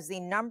ranked it as the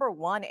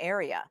 #1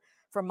 area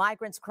for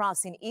migrants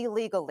crossing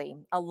illegally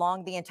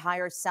along the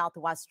entire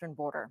southwestern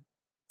border.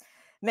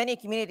 Many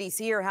communities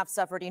here have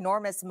suffered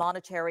enormous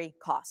monetary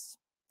costs.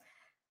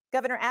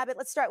 Governor Abbott,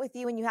 let's start with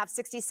you, and you have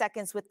 60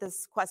 seconds with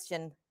this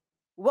question.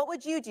 What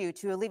would you do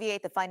to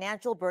alleviate the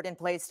financial burden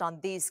placed on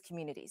these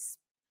communities?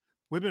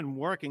 We've been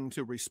working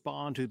to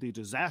respond to the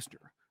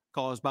disaster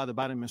caused by the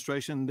Biden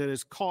administration that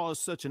has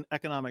caused such an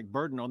economic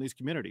burden on these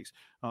communities.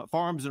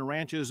 Farms and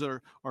ranches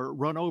are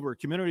run over,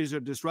 communities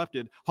are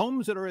disrupted,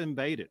 homes that are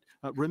invaded.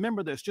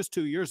 Remember this, just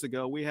 2 years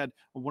ago, we had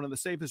one of the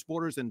safest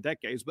borders in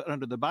decades, but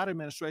under the Biden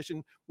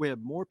administration, we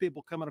have more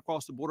people coming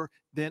across the border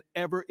than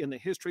ever in the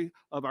history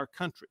of our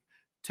country.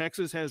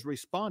 Texas has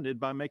responded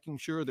by making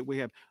sure that we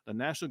have the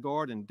National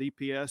Guard and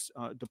DPS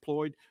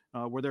deployed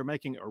where they're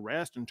making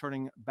arrests and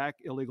turning back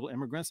illegal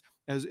immigrants,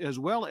 as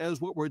well as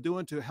what we're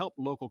doing to help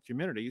local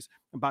communities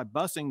by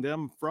busing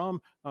them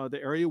from the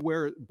area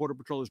where Border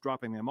Patrol is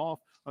dropping them off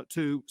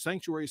to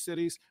sanctuary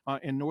cities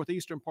in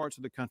northeastern parts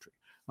of the country.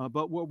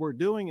 But what we're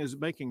doing is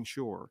making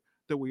sure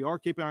that we are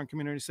keeping our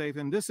community safe.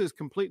 And this is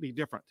completely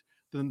different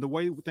than the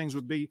way things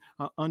would be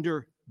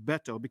under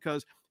Beto,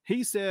 because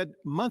he said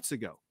months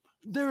ago,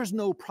 there's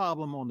no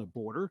problem on the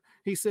border.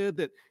 He said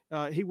that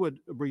he would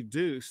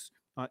reduce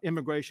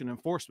immigration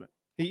enforcement.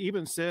 He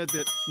even said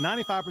that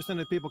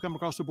 95% of people come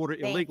across the border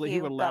illegally,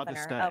 he would allow to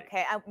stay.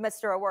 Okay,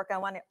 Mr. O'Rourke, I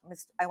want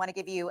to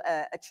give you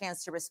a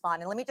chance to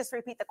respond. And let me just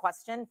repeat the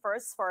question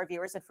first for our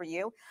viewers and for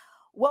you.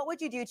 What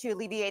would you do to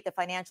alleviate the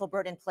financial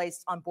burden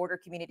placed on border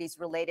communities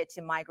related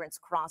to migrants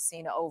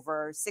crossing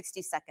over?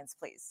 60 seconds,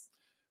 please.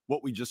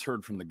 What we just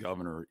heard from the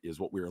governor is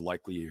what we are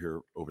likely to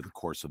hear over the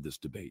course of this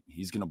debate.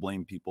 He's going to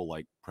blame people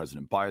like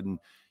President Biden.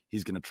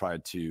 He's going to try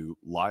to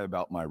lie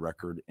about my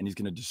record, and he's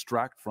going to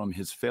distract from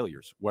his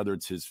failures, whether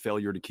it's his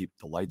failure to keep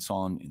the lights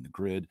on in the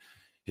grid,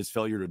 his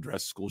failure to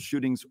address school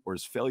shootings, or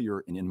his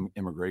failure in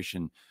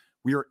immigration.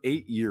 We are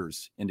 8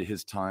 years into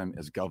his time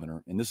as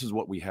governor, and this is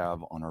what we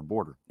have on our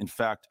border. In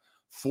fact,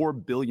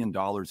 $4 billion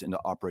into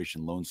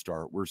Operation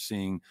Lonestar. We're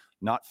seeing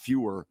not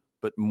fewer,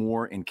 but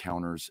more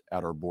encounters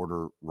at our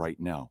border right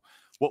now.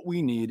 What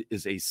we need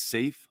is a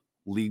safe,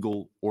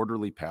 legal,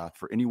 orderly path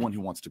for anyone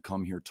who wants to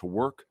come here to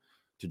work,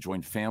 to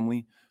join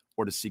family,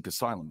 or to seek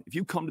asylum. If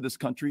you come to this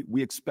country,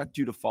 we expect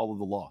you to follow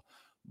the law.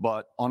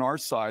 But on our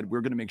side,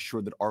 we're going to make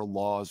sure that our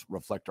laws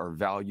reflect our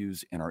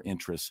values and our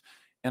interests.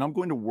 And I'm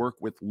going to work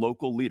with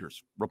local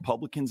leaders,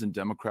 Republicans and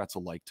Democrats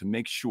alike, to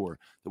make sure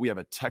that we have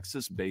a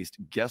Texas-based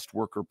guest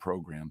worker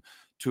program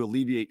to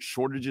alleviate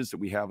shortages that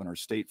we have in our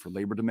state for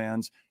labor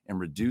demands and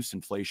reduce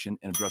inflation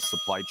and address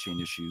supply chain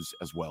issues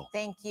as well.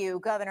 Thank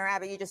you. Governor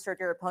Abbott, you just heard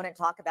your opponent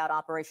talk about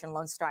Operation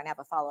Lone Star, and I have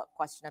a follow-up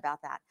question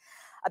about that.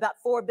 About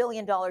 $4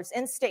 billion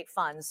in state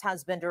funds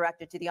has been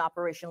directed to the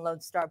Operation Lone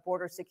Star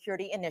Border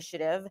Security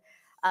Initiative.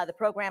 The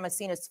program has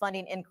seen its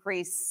funding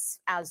increase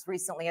as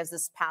recently as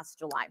this past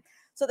July.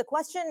 So the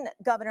question,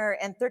 Governor,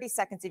 and 30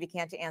 seconds if you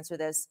can to answer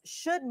this,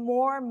 should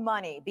more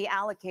money be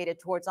allocated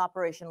towards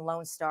Operation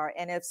Lone Star?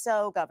 And if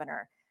so,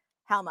 Governor,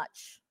 how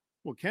much?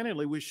 Well,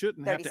 candidly, we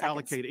shouldn't have to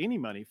allocate any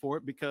money for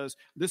it, because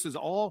this is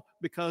all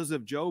because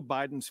of Joe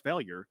Biden's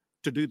failure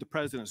to do the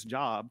president's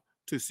job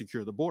to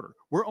secure the border.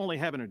 We're only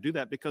having to do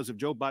that because of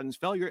Joe Biden's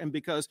failure and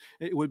because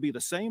it would be the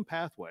same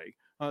pathway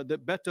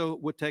that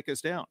Beto would take us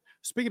down.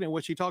 Speaking of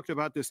which, he talked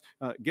about this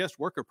guest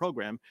worker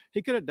program.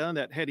 He could have done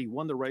that had he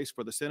won the race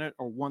for the Senate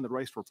or won the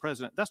race for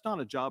president. That's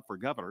not a job for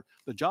governor.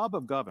 The job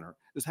of governor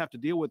is have to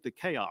deal with the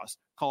chaos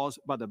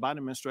caused by the Biden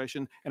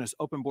administration and its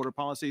open border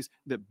policies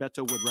that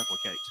Beto would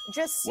replicate.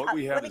 What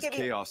we have is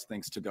chaos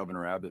thanks to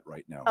Governor Abbott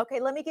right now. Okay,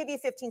 let me give you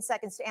 15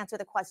 seconds to answer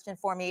the question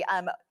for me.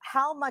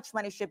 How much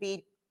money should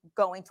be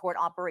going toward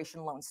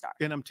Operation Lone Star?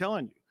 And I'm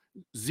telling you,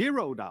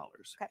 $0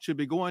 should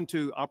be going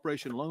to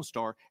Operation Lone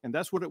Star, and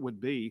that's what it would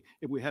be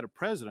if we had a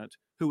president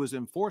who was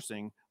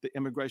enforcing the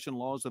immigration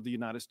laws of the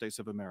United States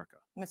of America.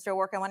 Mr.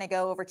 O'Rourke, I want to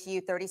go over to you.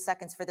 30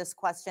 seconds for this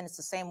question. It's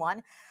the same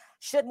one.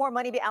 Should more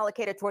money be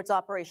allocated towards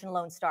Operation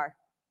Lone Star?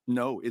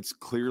 No, it's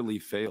clearly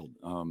failed.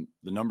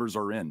 The numbers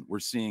are in. We're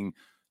seeing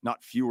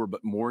not fewer,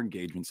 but more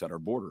engagements at our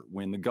border.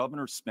 When the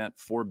governor spent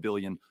 $4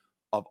 billion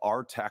of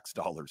our tax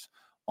dollars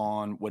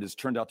on what has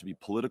turned out to be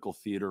political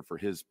theater for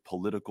his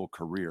political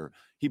career,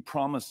 he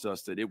promised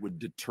us that it would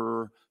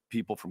deter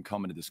people from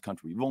coming to this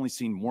country. We've only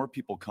seen more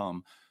people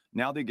come.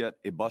 Now they get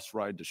a bus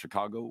ride to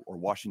Chicago or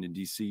Washington,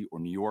 D.C.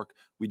 or New York.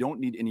 We don't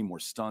need any more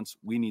stunts.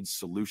 We need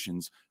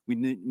solutions. We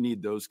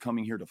need those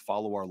coming here to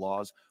follow our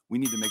laws. We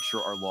need to make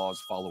sure our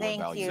laws follow our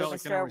values.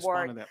 Thank you, Mr.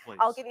 O'Rourke.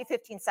 I'll give you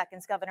 15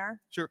 seconds,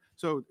 Governor. Sure.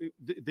 So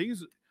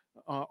these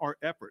are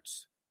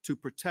efforts to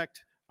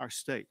protect our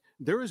state.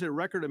 There is a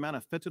record amount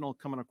of fentanyl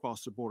coming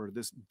across the border.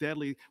 This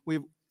deadly,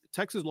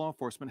 Texas law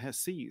enforcement has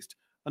seized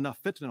enough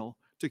fentanyl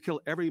to kill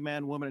every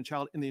man, woman, and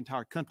child in the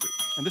entire country.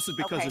 And this is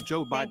because of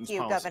Joe Biden's policies.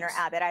 Thank you, Governor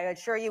Abbott. I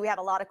assure you we have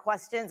a lot of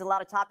questions, a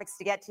lot of topics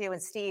to get to,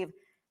 and Steve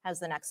has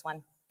the next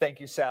one. Thank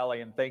you,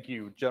 Sally, and thank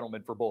you,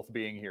 gentlemen, for both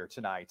being here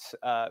tonight.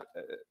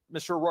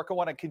 Mr. O'Rourke, I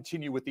want to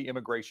continue with the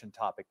immigration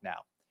topic now.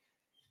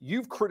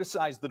 You've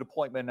criticized the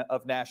deployment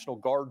of National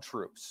Guard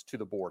troops to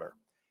the border.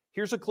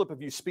 Here's a clip of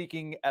you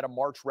speaking at a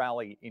March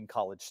rally in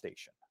College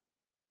Station.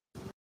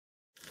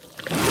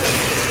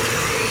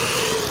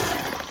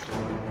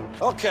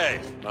 Okay,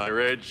 my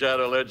Raid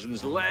Shadow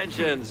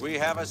legends, we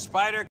have a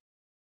spider.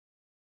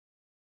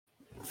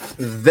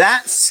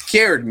 That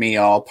scared me,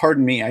 all.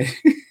 Pardon me.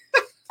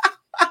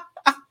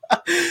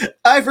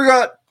 I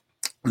forgot.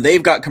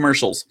 They've got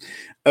commercials.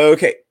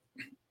 Okay.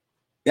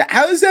 Yeah,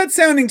 how is that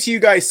sounding to you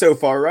guys so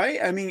far, right?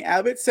 I mean,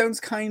 Abbott sounds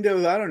kind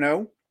of, I don't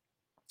know.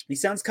 He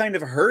sounds kind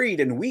of hurried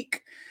and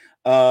weak.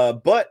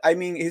 But, I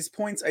mean, his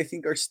points, I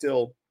think, are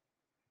still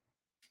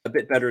a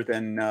bit better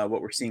than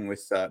what we're seeing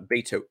with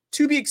Beto.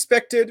 To be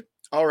expected.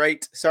 All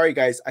right. Sorry,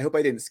 guys. I hope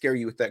I didn't scare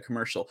you with that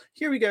commercial.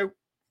 Here we go.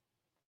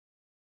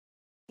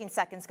 15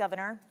 seconds,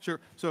 Governor.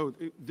 Sure. So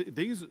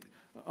these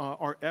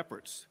are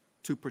efforts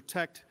to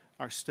protect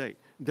our state.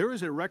 There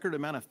is a record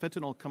amount of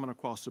fentanyl coming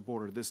across the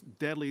border. This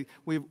deadly.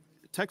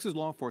 Texas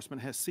law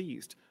enforcement has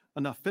seized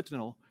enough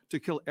fentanyl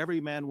to kill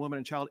every man, woman,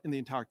 and child in the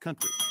entire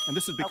country. And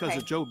this is because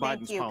of Joe Biden's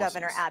policies. Thank you,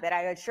 Governor Abbott.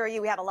 I assure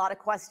you we have a lot of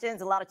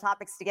questions, a lot of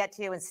topics to get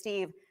to, and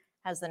Steve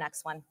has the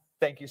next one.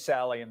 Thank you,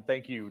 Sally, and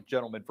thank you,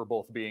 gentlemen, for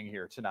both being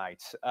here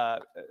tonight.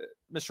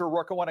 Mr.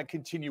 O'Rourke, I want to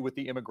continue with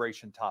the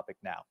immigration topic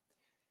now.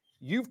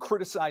 You've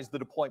criticized the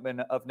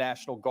deployment of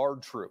National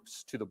Guard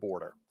troops to the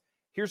border.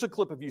 Here's a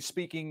clip of you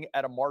speaking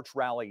at a March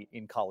rally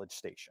in College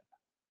Station.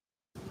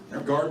 There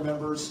are Guard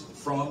members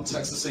from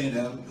Texas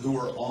A&M who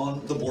are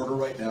on the border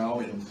right now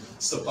in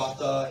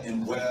Zapata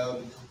and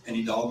Webb and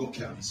Hidalgo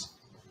counties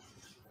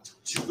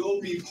to go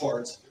be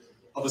part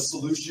of a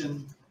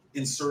solution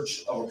in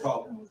search of a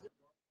problem.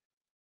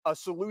 A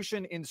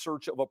solution in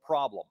search of a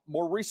problem.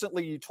 More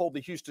recently, you told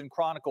the Houston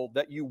Chronicle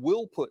that you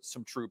will put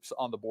some troops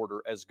on the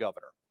border as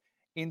governor.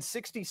 In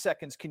 60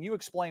 seconds, can you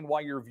explain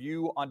why your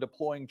view on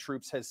deploying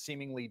troops has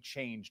seemingly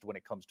changed when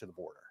it comes to the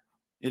border?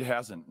 It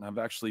hasn't. I've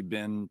actually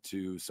been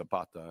to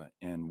Zapata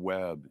and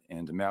Webb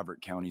and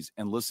Maverick counties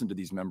and listened to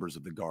these members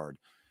of the Guard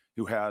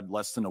who had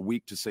less than a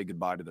week to say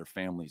goodbye to their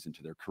families and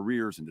to their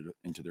careers and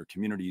into their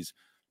communities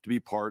to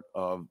be part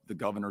of the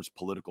governor's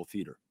political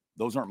theater.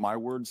 Those aren't my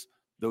words.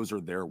 Those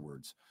are their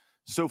words.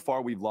 So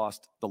far, we've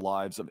lost the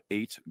lives of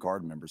 8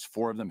 Guard members.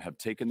 4 of them have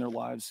taken their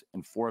lives,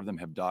 and 4 of them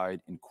have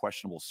died in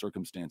questionable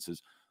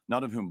circumstances,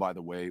 none of whom, by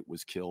the way,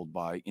 was killed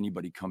by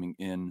anybody coming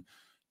in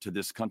to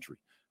this country.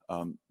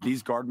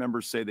 These Guard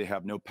members say they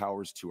have no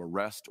powers to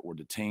arrest or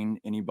detain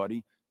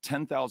anybody.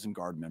 10,000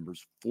 Guard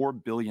members,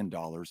 $4 billion,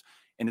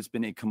 and it's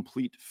been a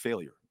complete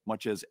failure,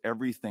 much as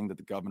everything that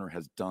the governor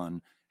has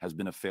done has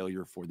been a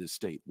failure for this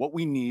state. What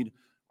we need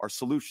are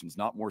solutions,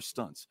 not more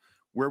stunts.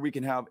 Where we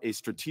can have a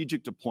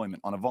strategic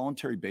deployment on a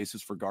voluntary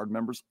basis for Guard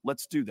members,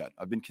 let's do that.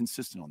 I've been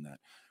consistent on that.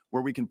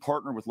 Where we can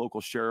partner with local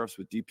sheriffs,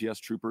 with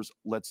DPS troopers,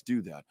 let's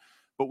do that.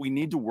 But we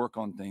need to work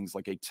on things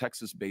like a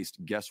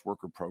Texas-based guest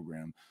worker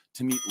program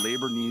to meet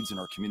labor needs in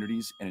our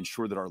communities and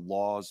ensure that our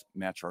laws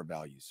match our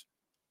values.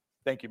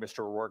 Thank you, Mr.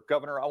 O'Rourke.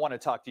 Governor, I want to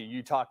talk to you.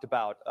 You talked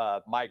about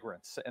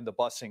migrants and the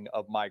busing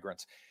of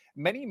migrants.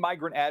 Many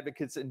migrant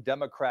advocates and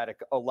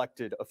Democratic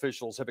elected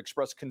officials have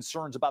expressed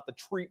concerns about the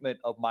treatment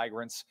of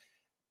migrants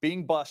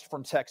being bused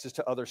from Texas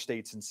to other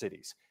states and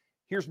cities.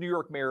 Here's New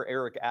York Mayor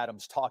Eric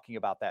Adams talking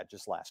about that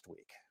just last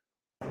week.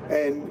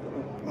 And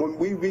when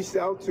we reached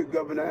out to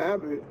Governor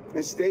Abbott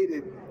and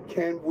stated,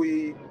 can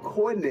we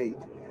coordinate?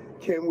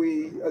 Can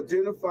we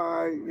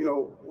identify,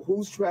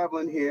 who's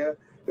traveling here,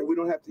 that we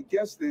don't have to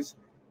guess this?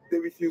 They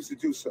refuse to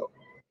do so.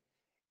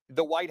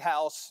 The White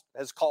House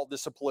has called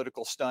this a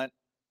political stunt.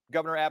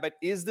 Governor Abbott,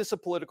 is this a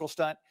political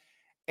stunt?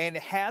 And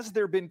has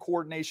there been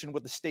coordination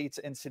with the states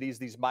and cities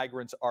these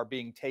migrants are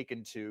being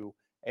taken to?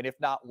 And if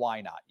not, why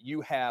not?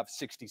 You have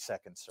 60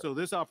 seconds, sir. So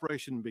this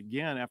operation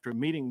began after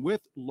meeting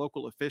with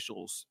local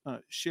officials,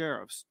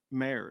 sheriffs,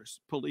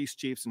 mayors, police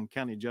chiefs, and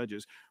county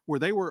judges, where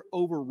they were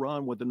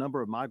overrun with the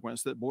number of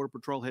migrants that Border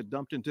Patrol had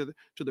dumped into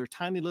their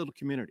tiny little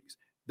communities.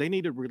 They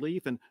needed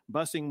relief, and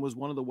busing was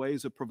one of the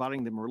ways of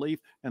providing them relief,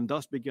 and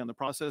thus began the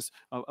process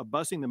of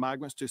busing the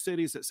migrants to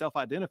cities that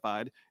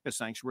self-identified as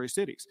sanctuary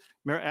cities.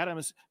 Mayor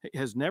Adams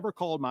has never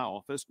called my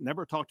office,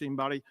 never talked to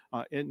anybody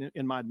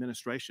in my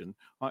administration,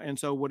 and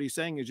so what he's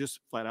saying is just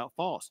flat out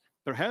false.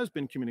 There has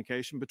been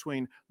communication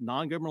between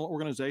non-governmental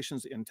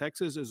organizations in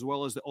Texas as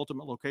well as the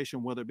ultimate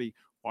location, whether it be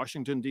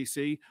Washington,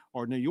 D.C.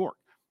 or New York.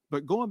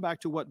 But going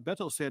back to what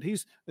Beto said,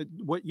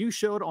 what you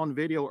showed on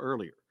video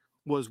earlier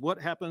was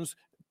what happens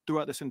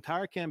throughout this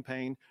entire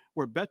campaign,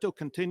 where Beto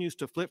continues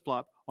to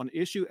flip-flop on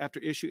issue after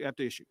issue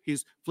after issue.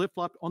 He's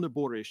flip-flopped on the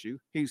border issue.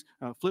 He's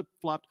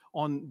flip-flopped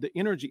on the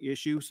energy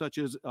issue, such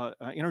as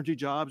energy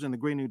jobs and the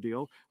Green New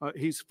Deal.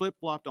 He's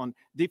flip-flopped on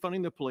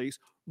defunding the police.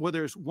 Whether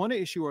there's one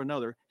issue or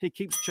another, he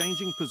keeps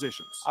changing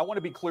positions. I want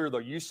to be clear, though.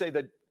 You say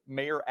that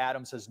Mayor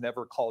Adams has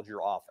never called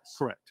your office.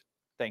 Correct.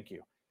 Thank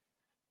you.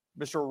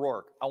 Mr.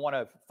 O'Rourke, I want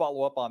to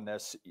follow up on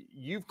this.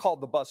 You've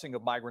called the busing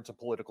of migrants a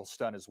political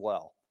stunt as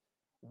well.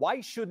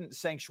 Why shouldn't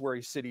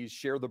sanctuary cities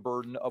share the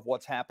burden of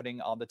what's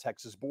happening on the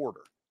Texas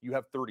border? You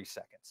have 30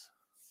 seconds.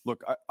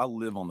 Look, I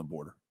live on the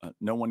border.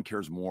 No one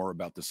cares more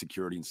about the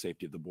security and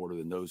safety of the border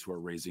than those who are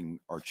raising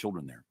our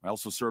children there. I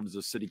also serve as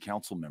a city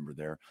council member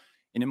there.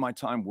 And in my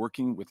time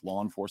working with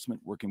law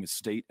enforcement, working with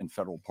state and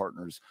federal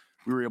partners,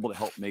 we were able to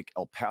help make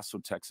El Paso,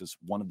 Texas,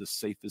 one of the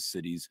safest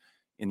cities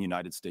in the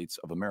United States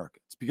of America.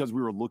 It's because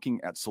we were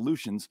looking at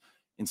solutions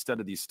instead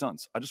of these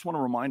stunts. I just want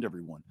to remind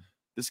everyone,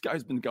 this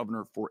guy's been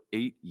governor for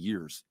 8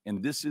 years,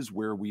 and this is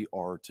where we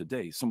are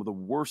today. Some of the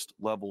worst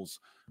levels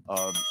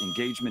of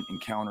engagement,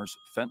 encounters,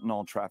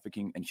 fentanyl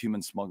trafficking, and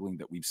human smuggling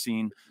that we've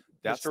seen.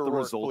 That's Mr. the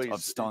O'Rourke, result please,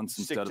 of stunts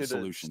instead of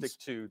solutions.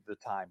 Stick to the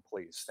time,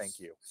 please. Thank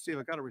you. Steve,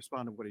 I got to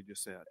respond to what he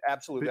just said.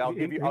 Absolutely. I'll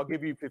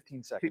give you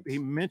 15 seconds. He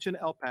mentioned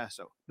El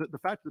Paso. The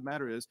fact of the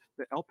matter is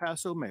the El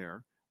Paso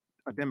mayor,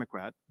 a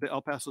Democrat, the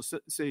El Paso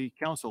City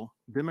Council,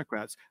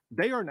 Democrats,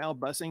 they are now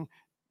busing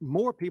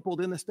more people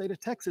than the state of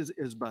Texas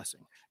is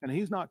busing. And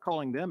he's not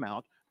calling them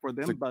out for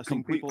them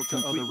busing people to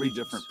other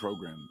regions. Different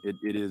program.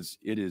 It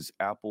is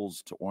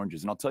apples to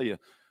oranges. And I'll tell you,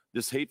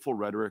 this hateful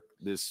rhetoric,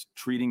 this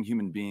treating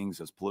human beings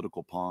as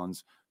political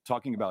pawns,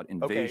 talking about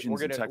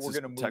invasions in Texas,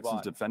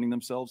 Texans defending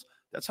themselves,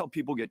 that's how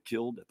people get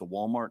killed at the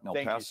Walmart in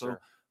El Paso.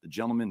 The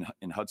gentleman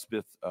in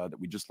Hudspeth that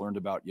we just learned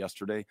about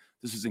yesterday.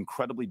 This is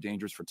incredibly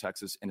dangerous for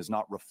Texas and is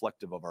not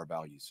reflective of our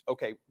values.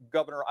 Okay,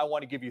 Governor, I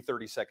want to give you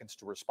 30 seconds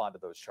to respond to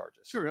those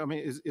charges. Sure. I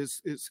mean,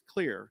 it's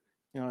clear,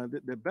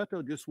 that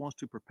Beto just wants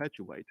to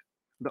perpetuate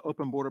the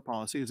open border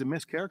policies and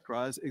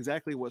mischaracterize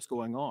exactly what's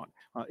going on.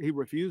 He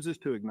refuses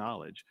to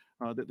acknowledge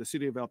that the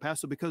city of El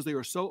Paso, because they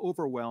are so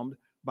overwhelmed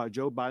by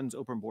Joe Biden's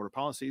open border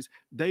policies,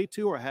 they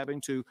too are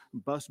having to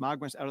bust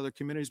migrants out of their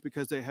communities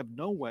because they have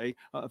no way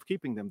of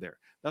keeping them there.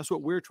 That's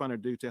what we're trying to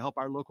do to help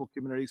our local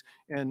communities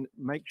and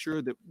make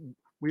sure that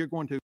we are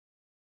going to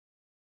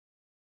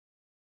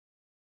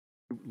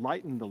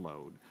lighten the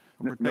load.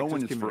 No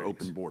one is for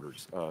open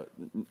borders,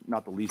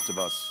 not the least of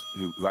us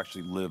who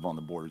actually live on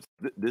the borders.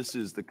 This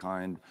is the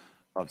kind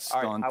of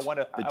stunt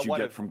that you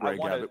get from Greg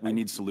Abbott. We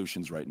need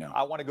solutions right now.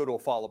 I want to go to a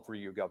follow-up for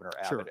you, Governor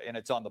Abbott, and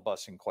it's on the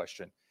busing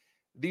question.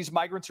 These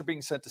migrants are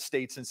being sent to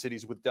states and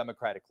cities with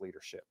Democratic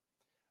leadership.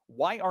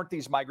 Why aren't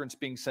these migrants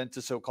being sent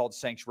to so-called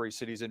sanctuary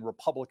cities in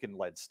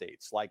Republican-led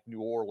states like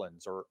New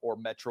Orleans or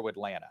Metro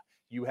Atlanta?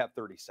 You have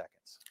 30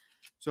 seconds.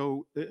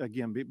 So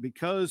again,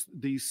 because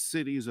these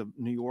cities of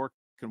New York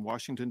and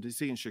Washington,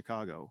 D.C. and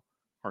Chicago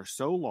are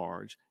so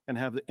large and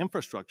have the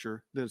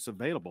infrastructure that's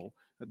available,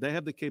 they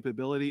have the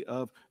capability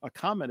of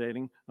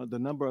accommodating the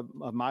number of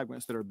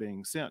migrants that are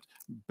being sent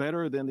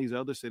better than these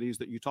other cities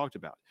that you talked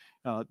about.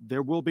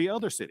 There will be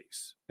other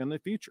cities in the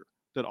future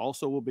that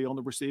also will be on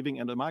the receiving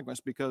end of migrants,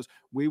 because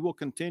we will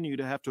continue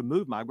to have to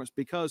move migrants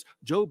because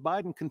Joe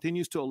Biden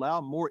continues to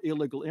allow more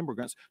illegal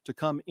immigrants to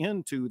come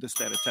into the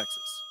state of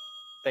Texas.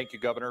 Thank you,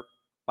 Governor.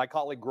 My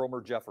colleague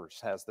Gromer Jeffers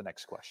has the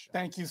next question.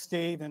 Thank you,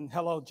 Steve, and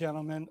hello,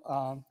 gentlemen.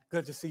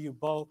 Good to see you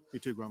both. You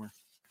too, Gromer.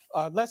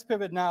 Let's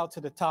pivot now to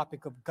the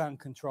topic of gun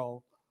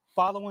control.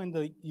 Following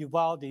the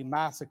Uvalde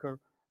massacre,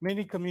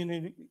 many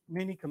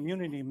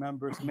community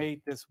members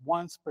made this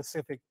one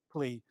specific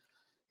plea.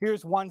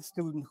 Here's one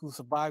student who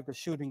survived the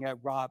shooting at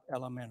Robb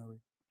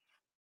Elementary.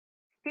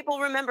 People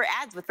remember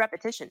ads with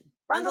repetition.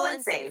 Bundle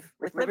and save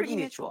with Liberty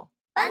Mutual.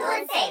 Bundle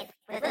and save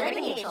with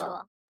Liberty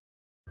Mutual.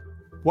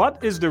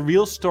 What is the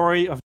real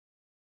story of?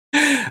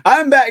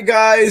 I'm back,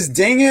 guys.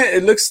 Dang it!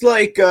 It looks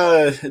like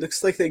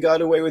they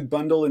got away with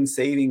bundle and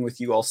saving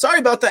with you all. Sorry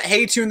about that.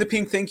 Hey, Two in the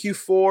Pink. Thank you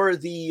for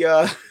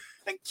the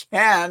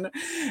can.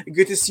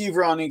 Good to see you,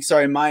 Veronique.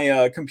 Sorry,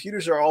 my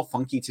computers are all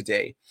funky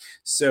today,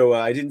 so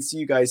I didn't see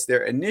you guys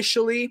there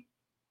initially.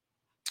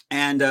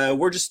 And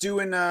we're just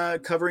doing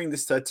covering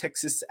this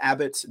Texas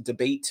Abbot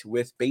debate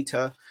with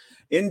Beto.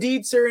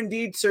 Indeed, sir.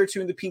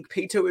 Two in the Pink.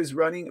 Beto is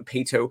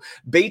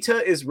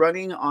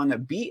running on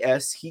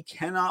BS. He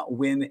cannot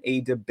win a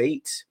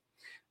debate.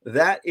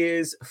 That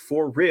is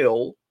for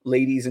real,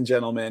 ladies and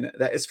gentlemen.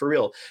 That is for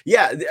real.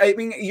 Yeah, I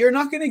mean, you're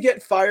not going to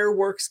get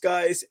fireworks,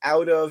 guys,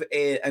 out of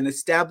an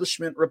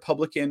establishment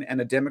Republican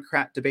and a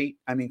Democrat debate.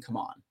 I mean, come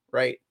on,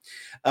 right?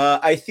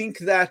 I think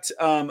that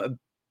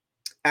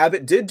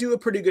Abbott did do a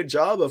pretty good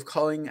job of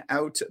calling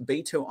out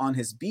Beto on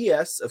his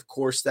BS. Of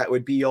course, that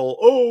would be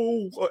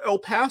all, El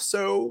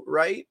Paso,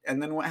 right?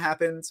 And then what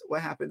happens?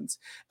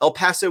 El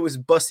Paso is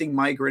busing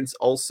migrants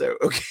also.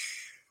 Okay.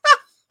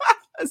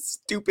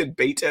 Stupid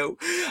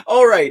Beto.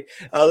 All right,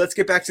 let's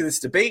get back to this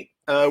debate.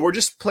 We're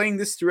just playing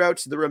this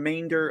throughout the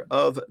remainder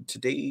of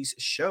today's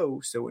show,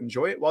 so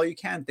enjoy it while you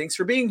can. Thanks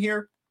for being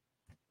here.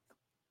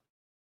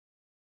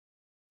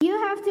 You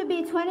have to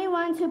be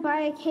 21 to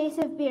buy a case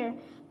of beer,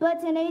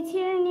 but an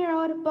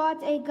 18-year-old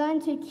bought a gun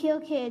to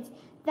kill kids.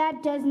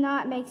 That does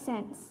not make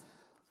sense.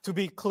 To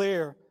be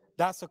clear,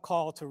 that's a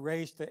call to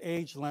raise the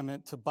age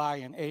limit to buy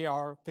an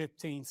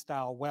AR-15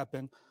 style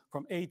weapon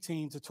from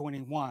 18 to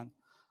 21.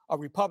 A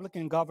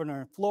Republican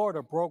governor in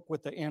Florida broke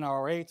with the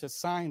NRA to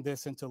sign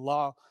this into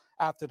law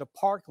after the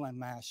Parkland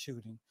mass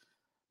shooting.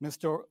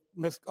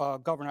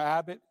 Governor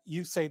Abbott,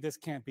 you say this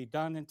can't be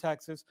done in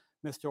Texas.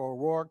 Mr.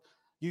 O'Rourke,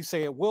 You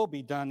say it will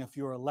be done if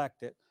you're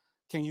elected.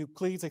 Can you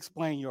please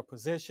explain your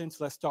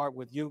positions? Let's start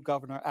with you,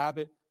 Governor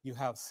Abbot. You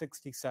have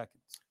 60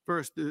 seconds.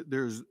 First,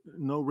 there's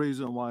no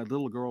reason why a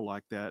little girl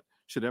like that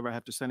should ever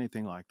have to say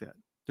anything like that.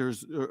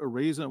 There's a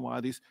reason why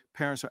these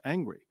parents are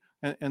angry,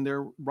 and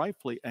they're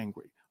rightfully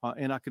angry.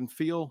 And I can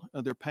feel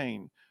their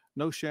pain.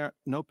 No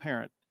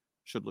parent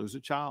should lose a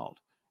child.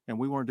 And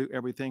we want to do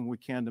everything we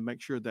can to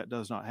make sure that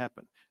does not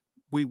happen.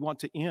 We want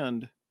to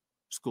end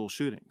school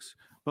shootings,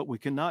 but we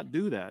cannot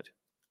do that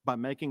by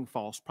making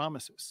false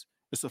promises.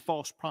 It's a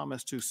false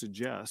promise to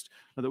suggest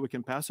that we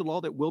can pass a law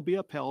that will be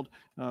upheld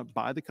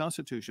by the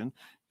Constitution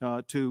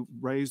to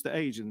raise the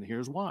age. And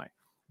here's why.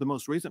 The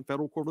most recent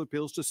Federal Court of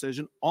Appeals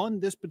decision on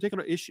this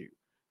particular issue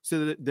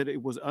said that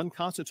it was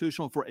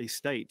unconstitutional for a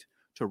state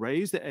to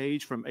raise the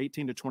age from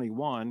 18 to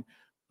 21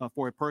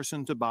 for a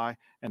person to buy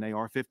an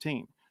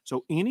AR-15.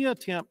 So any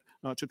attempt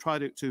to try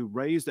to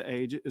raise the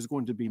age is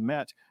going to be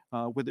met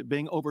with it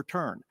being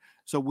overturned.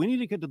 So we need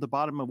to get to the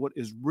bottom of what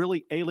is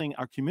really ailing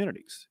our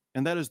communities,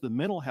 and that is the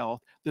mental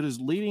health that is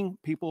leading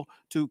people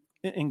to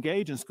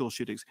engage in school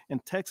shootings.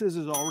 And Texas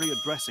is already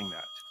addressing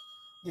that.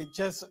 Yeah,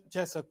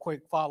 just a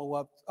quick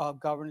follow-up,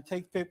 Governor.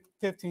 Take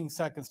 15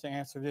 seconds to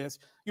answer this.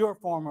 You're a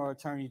former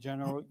Attorney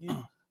General.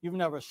 You've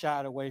never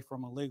shied away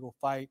from a legal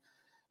fight.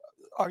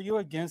 Are you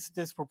against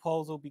this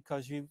proposal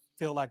because you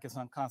feel like it's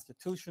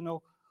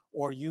unconstitutional,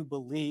 or you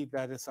believe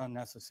that it's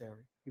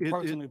unnecessary? You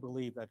personally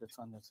believe that it's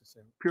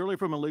unnecessary? Purely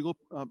from a legal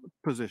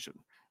position,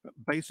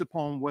 based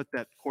upon what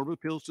that Court of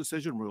Appeals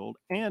decision ruled,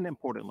 and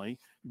importantly,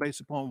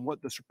 based upon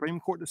what the Supreme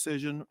Court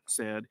decision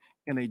said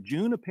in a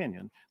June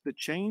opinion that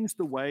changed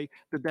the way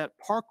that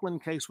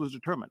Parkland case was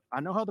determined. I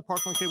know how the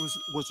Parkland case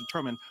was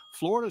determined.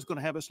 Florida is going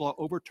to have its law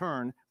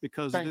overturned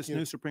because of this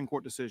new Supreme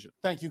Court decision.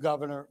 Thank you,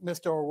 Governor.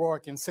 Mr.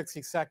 O'Rourke, in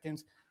 60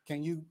 seconds,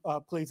 can you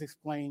please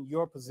explain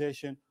your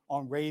position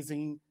on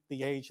raising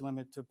the age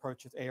limit to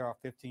purchase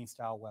AR-15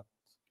 style weapons?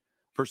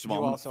 First of all,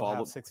 I'm going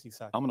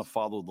to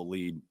follow the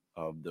lead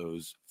of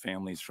those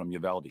families from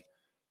Uvalde.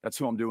 That's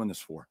who I'm doing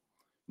this for.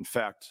 In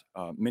fact,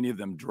 many of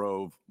them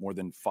drove more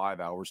than 5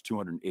 hours,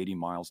 280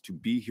 miles to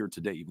be here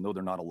today, even though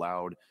they're not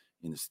allowed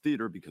in this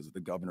theater because of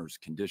the governor's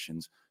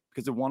conditions,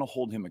 because they want to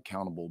hold him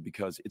accountable,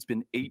 because it's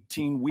been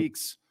 18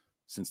 weeks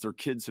since their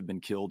kids have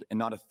been killed, and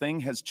not a thing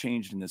has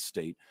changed in this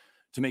state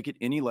to make it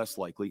any less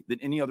likely that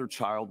any other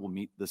child will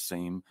meet the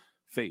same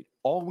fate.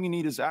 All we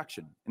need is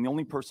action, and the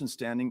only person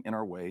standing in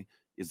our way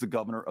is the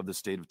governor of the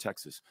state of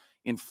Texas.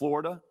 In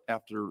Florida,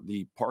 after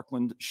the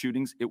Parkland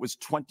shootings, it was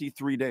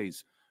 23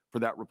 days for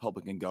that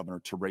Republican governor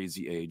to raise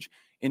the age.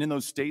 And in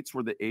those states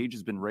where the age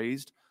has been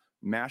raised,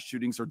 mass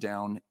shootings are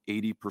down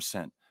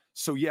 80%.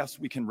 So yes,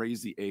 we can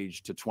raise the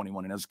age to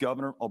 21. And as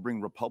governor, I'll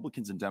bring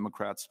Republicans and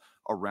Democrats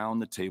around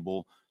the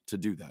table to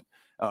do that.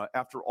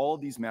 After all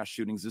of these mass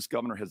shootings, this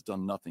governor has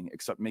done nothing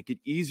except make it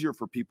easier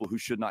for people who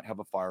should not have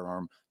a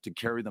firearm to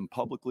carry them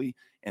publicly.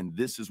 And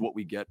this is what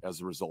we get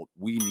as a result.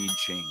 We need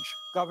change.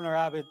 Governor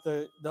Abbott,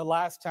 the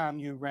last time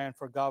you ran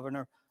for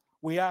governor,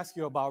 we asked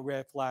you about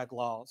red flag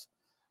laws.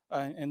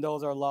 And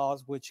those are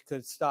laws which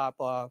could stop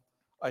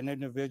an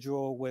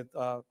individual with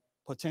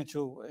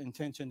potential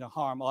intention to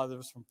harm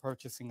others from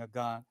purchasing a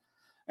gun.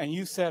 And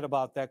you said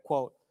about that,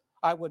 quote,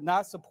 "I would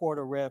not support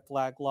a red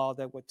flag law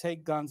that would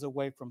take guns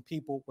away from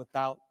people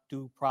without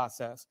due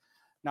process."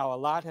 Now, a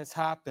lot has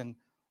happened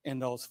in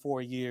those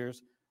 4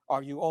 years.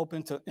 Are you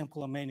open to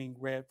implementing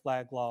red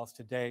flag laws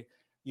today?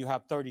 You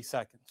have 30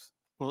 seconds.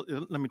 Well,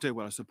 let me tell you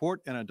what I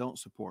support and I don't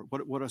support.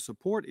 What I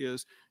support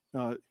is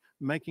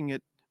making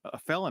it a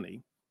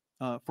felony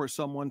for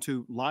someone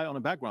to lie on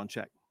a background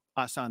check.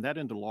 I signed that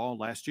into law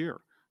last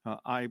year.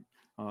 I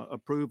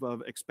approve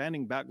of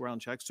expanding background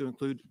checks to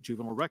include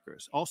juvenile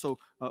records. Also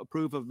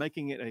approve of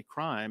making it a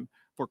crime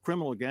for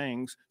criminal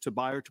gangs to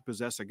buy or to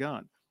possess a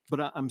gun.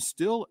 But I'm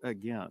still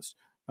against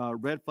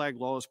red flag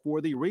laws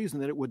for the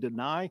reason that it would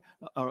deny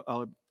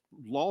a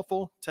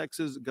lawful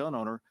Texas gun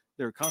owner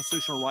their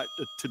constitutional right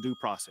to due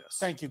process.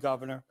 Thank you,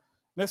 Governor.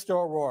 Mr.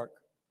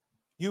 O'Rourke,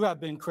 you have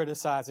been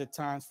criticized at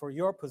times for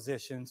your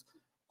positions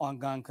on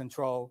gun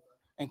control,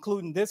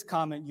 including this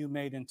comment you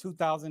made in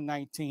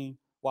 2019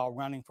 while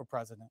running for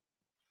president.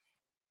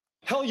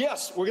 Hell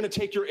yes, we're going to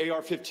take your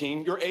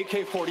AR-15, your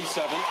AK-47.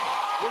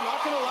 We're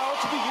not going to allow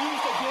it to be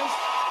used against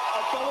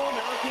our fellow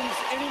Americans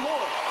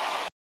anymore.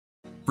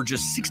 For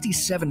just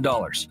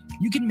 $67,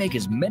 you can make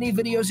as many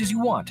videos as you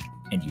want,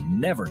 and you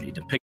never need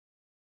to pick.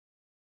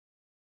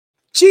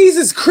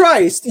 Jesus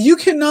Christ, you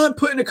cannot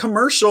put in a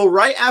commercial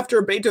right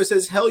after Beto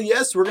says, hell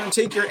yes, we're going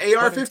to take your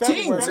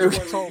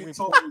AR-15s.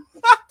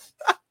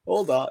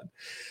 Hold on.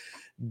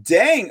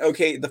 Dang.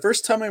 Okay, the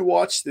first time I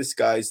watched this,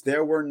 guys,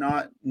 there were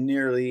not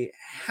nearly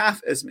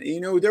half as many.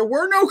 There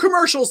were no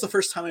commercials the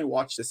first time I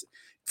watched this.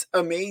 It's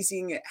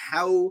amazing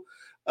how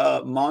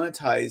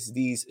monetized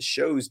these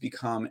shows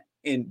become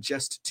in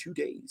just 2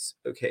 days.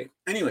 Okay.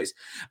 Anyways,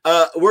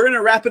 we're going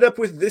to wrap it up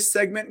with this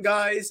segment,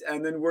 guys,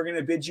 and then we're going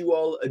to bid you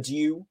all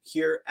adieu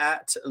here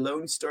at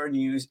Lonestar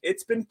News.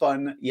 It's been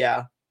fun.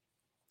 Yeah.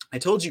 I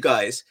told you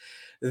guys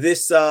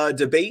This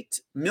debate,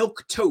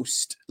 milk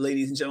toast,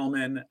 ladies and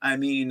gentlemen. I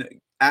mean,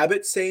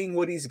 Abbott saying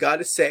what he's got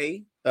to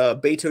say,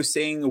 Beto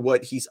saying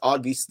what he's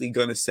obviously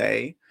going to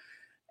say.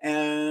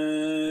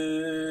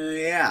 And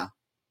yeah,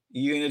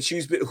 you're going to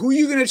choose. Who are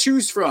you going to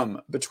choose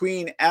from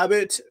between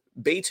Abbott,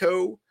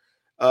 Beto,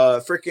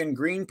 freaking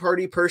Green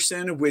Party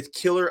person with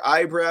killer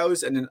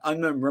eyebrows and an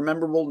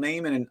unrememberable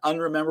name and an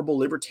unrememberable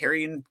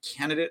libertarian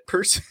candidate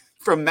person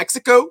from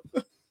Mexico?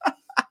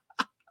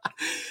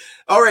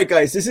 All right,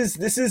 guys, this is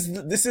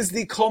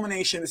the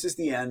culmination. This is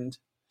the end.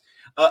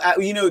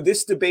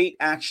 This debate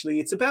actually,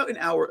 it's about an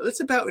hour. It's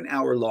about an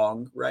hour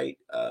long, right?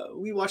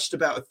 We watched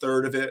about a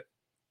third of it.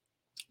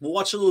 We'll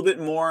watch a little bit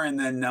more, and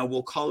then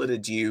we'll call it a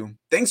due.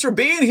 Thanks for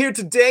being here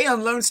today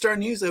on Lone Star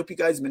News. I hope you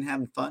guys have been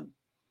having fun.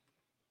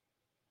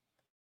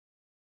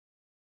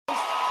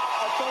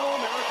 Fellow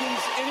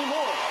Americans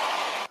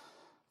anymore.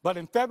 But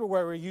in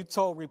February, you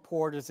told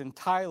reporters in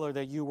Tyler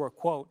that you were,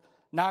 quote,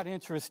 not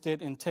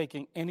interested in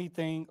taking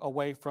anything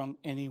away from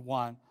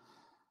anyone.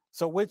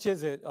 So which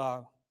is it,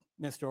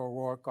 Mr.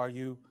 O'Rourke? Are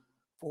you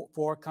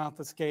for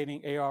confiscating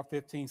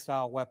AR-15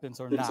 style weapons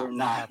or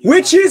not?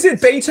 Which is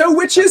it, Beto?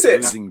 Which is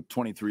it? Losing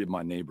 23 of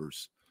my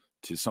neighbors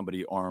to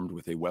somebody armed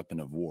with a weapon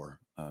of war.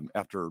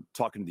 After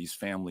talking to these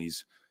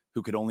families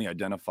who could only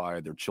identify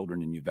their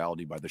children in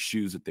Uvalde by the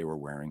shoes that they were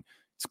wearing,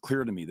 it's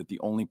clear to me that the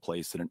only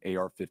place that an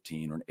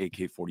AR-15 or an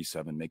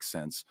AK-47 makes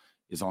sense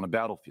is on a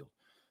battlefield.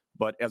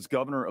 But as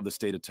governor of the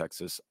state of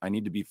Texas, I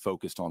need to be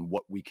focused on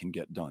what we can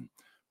get done.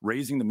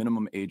 Raising the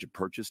minimum age of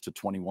purchase to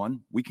 21,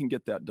 we can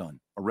get that done.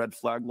 A red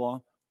flag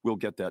law, we'll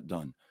get that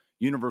done.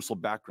 Universal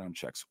background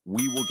checks,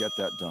 we will get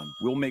that done.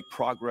 We'll make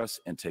progress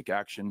and take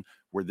action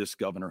where this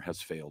governor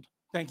has failed.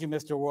 Thank you,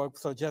 Mr. O'Rourke.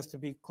 So just to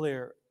be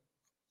clear,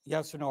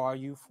 yes or no, are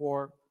you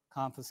for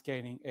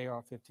confiscating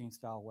AR-15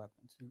 style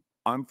weapons?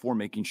 I'm for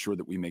making sure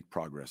that we make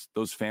progress.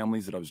 Those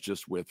families that I was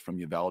just with from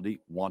Uvalde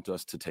want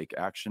us to take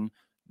action.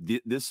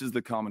 This is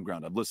the common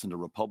ground. I've listened to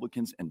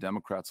Republicans and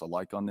Democrats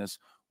alike on this.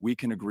 We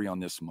can agree on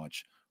this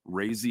much.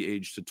 Raise the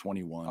age to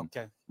 21,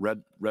 okay.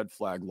 Red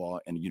flag law,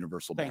 and a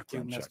universal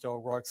background check. Thank you, Mr.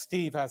 O'Rourke.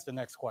 Steve has the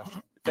next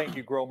question. Thank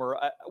you, Gromer.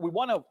 We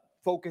want to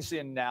focus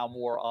in now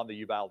more on the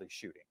Uvalde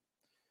shooting.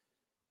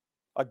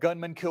 A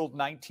gunman killed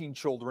 19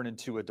 children and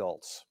 2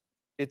 adults.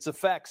 Its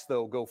effects,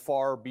 though, go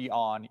far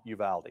beyond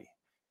Uvalde.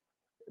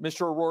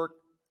 Mr. O'Rourke,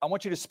 I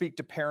want you to speak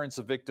to parents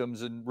of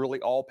victims and really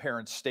all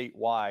parents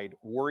statewide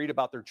worried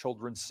about their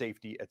children's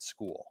safety at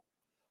school.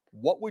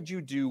 What would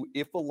you do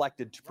if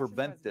elected to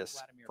prevent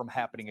this from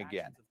happening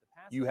again?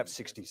 You have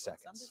 60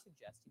 seconds.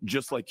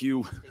 Just like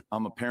you,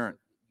 I'm a parent.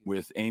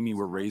 With Amy,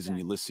 we're raising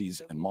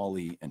Ulysses and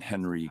Molly and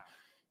Henry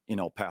in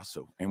El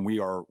Paso, and we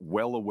are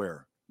well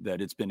aware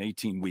that it's been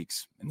 18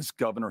 weeks, and this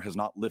governor has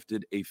not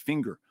lifted a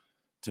finger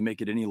to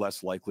make it any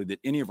less likely that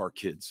any of our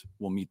kids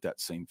will meet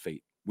that same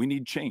fate. We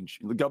need change.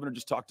 The governor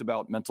just talked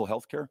about mental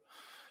health care.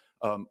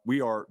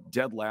 We are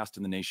dead last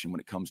in the nation when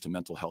it comes to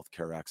mental health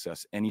care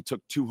access, and he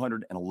took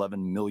 $211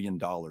 million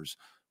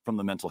from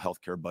the mental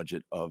health care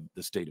budget of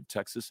the state of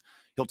Texas.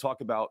 He'll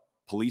talk about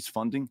police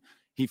funding.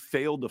 He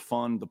failed to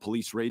fund the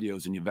police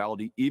radios in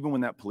Uvalde, even when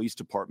that police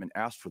department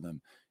asked for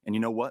them. And you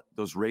know what?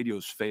 Those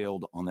radios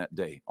failed on that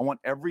day. I want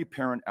every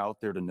parent out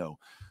there to know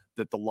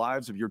that the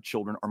lives of your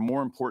children are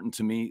more important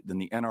to me than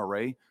the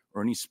NRA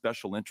or any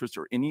special interest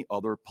or any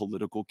other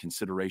political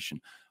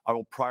consideration. I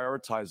will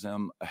prioritize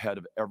them ahead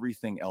of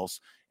everything else,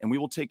 and we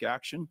will take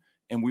action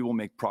and we will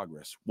make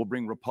progress. We'll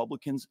bring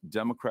Republicans,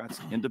 Democrats,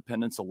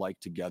 independents alike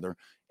together,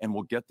 and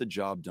we'll get the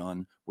job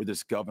done where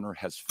this governor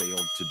has failed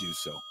to do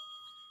so.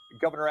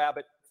 Governor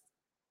Abbott,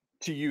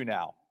 to you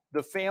now.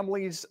 The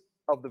families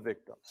of the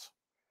victims,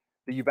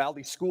 the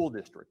Uvalde School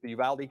District, the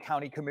Uvalde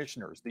County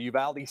Commissioners, the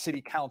Uvalde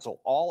City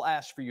Council all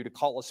asked for you to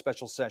call a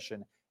special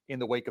session in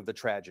the wake of the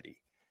tragedy.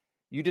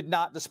 You did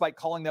not, despite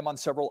calling them on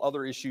several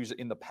other issues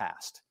in the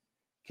past.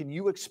 Can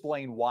you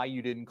explain why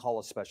you didn't call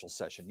a special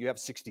session? You have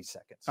 60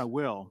 seconds. I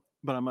will,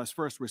 but I must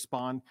first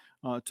respond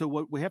to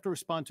what we have to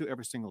respond to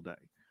every single day.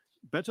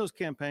 Beto's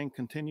campaign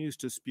continues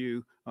to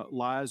spew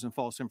lies and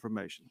false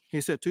information.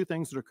 He said 2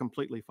 things that are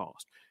completely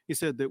false. He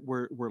said that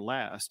we're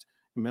last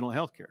in mental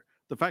health care.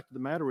 The fact of the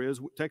matter is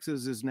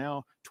Texas is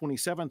now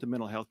 27th in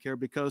mental health care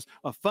because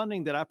of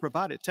funding that I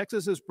provided.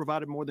 Texas has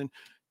provided more than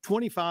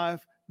 $25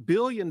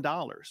 billion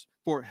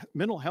for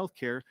mental health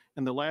care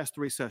in the last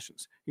 3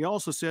 sessions. He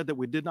also said that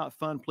we did not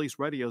fund police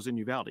radios in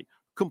Uvalde.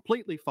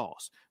 Completely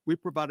false. We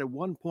provided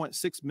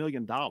 $1.6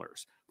 million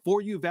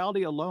for Uvalde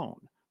alone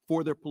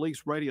for their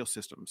police radio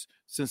systems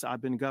since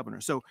I've been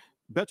governor. So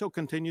Beto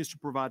continues to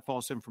provide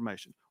false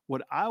information.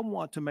 What I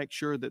want to make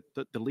sure that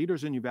the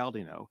leaders in Uvalde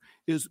know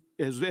is,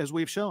 as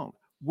we've shown,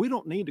 we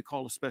don't need to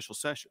call a special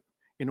session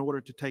in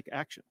order to take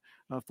action.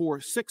 For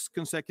 6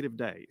 consecutive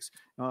days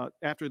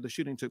after the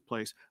shooting took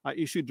place, I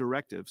issued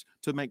directives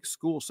to make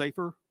schools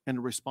safer and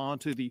to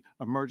respond to the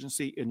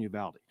emergency in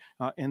Uvalde.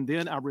 And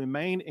then I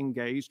remain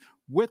engaged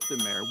with the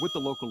mayor, with the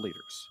local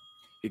leaders.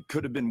 It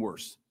could have been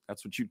worse.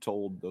 That's what you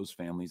told those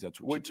families.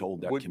 That's what you told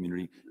that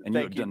community, and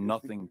you have done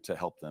nothing to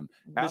help them.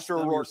 Mr.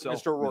 O'Rourke,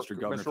 Mr.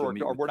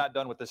 Governor, we're not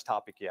done with this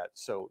topic yet,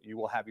 so you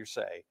will have your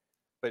say.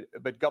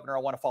 But Governor, I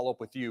want to follow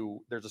up with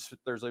you.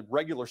 There's a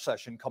regular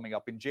session coming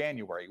up in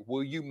January.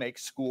 Will you make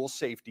school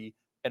safety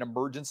an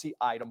emergency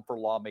item for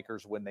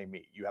lawmakers when they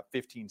meet? You have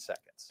 15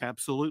 seconds.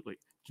 Absolutely.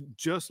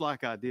 Just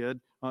like I did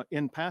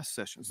in past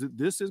sessions.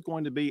 This is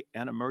going to be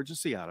an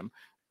emergency item.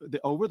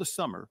 Over the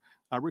summer,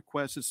 I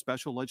requested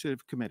special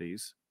legislative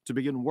committees to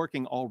begin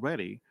working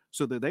already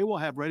so that they will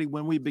have ready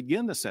when we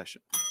begin the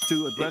session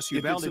to address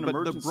Uvalde, but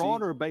the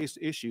broader-based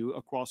issue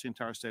across the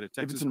entire state of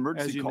Texas. If it's an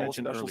emergency, as you call a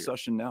mentioned special earlier.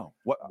 session now.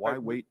 Why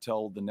wait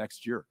till the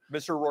next year?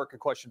 Mr. O'Rourke, a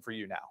question for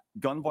you now.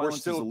 Gun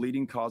violence is a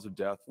leading cause of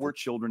death for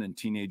children and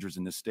teenagers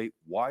in this state.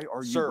 Why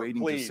are you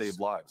waiting to save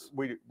lives?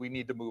 We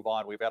need to move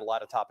on. We've got a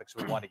lot of topics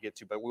we want to get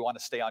to, but we want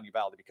to stay on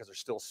Uvalde because there's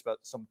still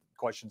some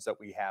questions that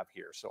we have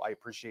here. So I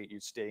appreciate you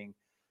staying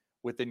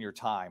within your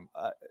time.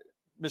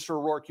 Mr.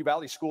 O'Rourke,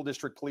 Uvalde School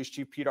District Police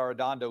Chief Pete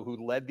Arredondo, who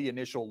led the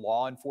initial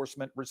law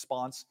enforcement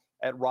response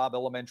at Robb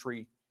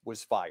Elementary,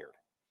 was fired.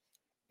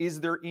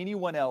 Is there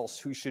anyone else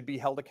who should be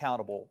held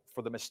accountable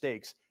for the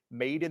mistakes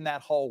made in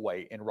that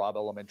hallway in Robb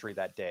Elementary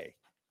that day?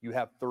 You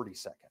have 30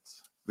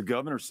 seconds. The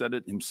governor said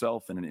it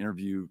himself in an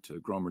interview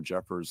to Gromer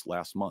Jeffers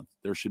last month.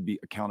 There should be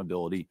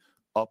accountability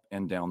up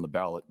and down the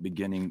ballot,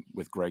 beginning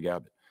with Greg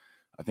Abbott.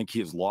 I think he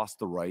has lost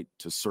the right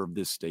to serve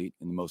this state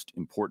in the most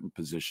important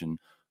position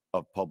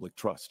of public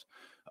trust.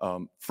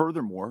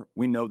 Furthermore,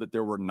 we know that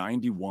there were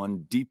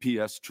 91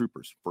 DPS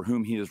troopers for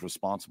whom he is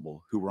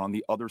responsible who were on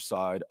the other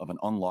side of an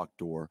unlocked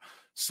door,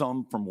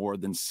 some for more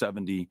than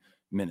 70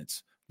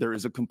 minutes. There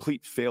is a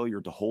complete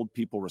failure to hold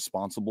people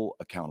responsible,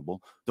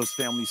 accountable. Those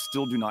families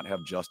still do not have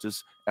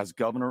justice. As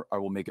governor, I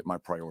will make it my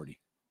priority.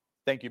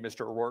 Thank you,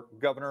 Mr. O'Rourke.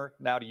 Governor,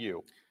 now to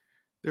you.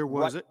 There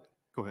was it.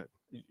 Go ahead.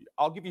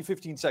 I'll give you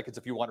 15 seconds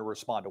if you want to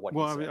respond to what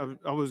he said.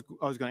 I was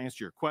going to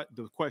answer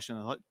the question.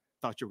 I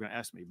thought you were going to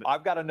ask me, but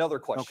I've got another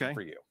question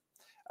for you.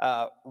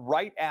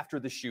 Right after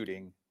the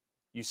shooting,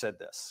 you said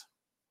this.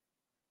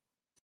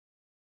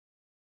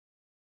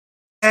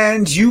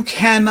 And you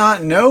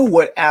cannot know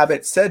what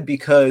Abbott said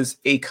because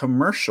a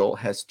commercial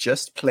has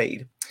just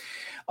played.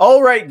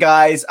 All right,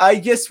 guys, I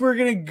guess we're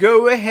going to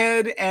go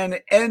ahead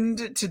and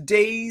end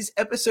today's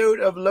episode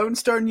of Lone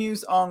Star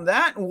News on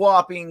that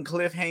whopping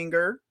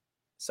cliffhanger.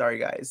 Sorry,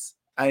 guys.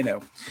 I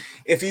know.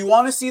 If you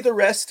want to see the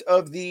rest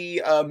of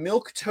the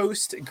Milk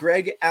Toast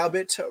Greg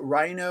Abbott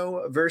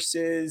Rhino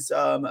versus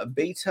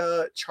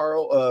Beta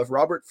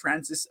Robert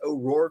Francis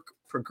O'Rourke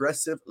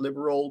Progressive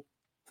Liberal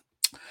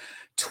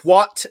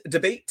Thwart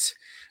debate,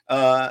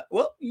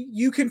 well,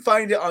 you can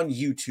find it on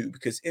YouTube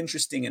because,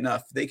 interesting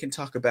enough, they can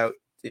talk about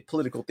the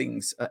political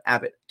things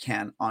Abbott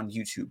can on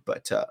YouTube,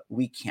 but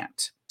we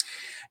can't.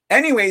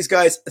 Anyways,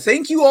 guys,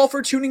 thank you all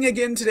for tuning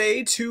again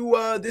today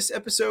to this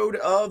episode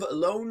of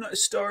Lone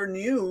Star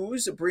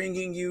News,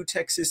 bringing you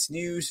Texas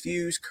news,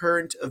 views,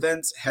 current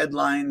events,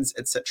 headlines,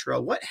 etc.,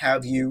 what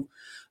have you,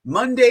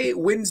 Monday,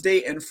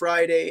 Wednesday, and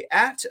Friday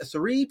at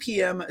 3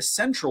 p.m.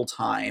 Central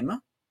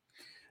Time.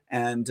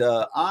 And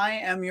I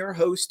am your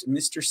host,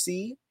 Mr.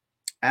 C.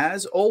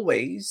 As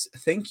always,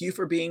 thank you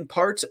for being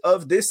part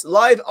of this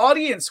live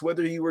audience,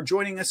 whether you were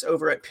joining us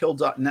over at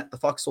pill.net, the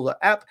Foxhole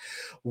app,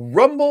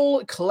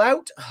 Rumble,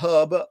 Clout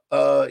Hub,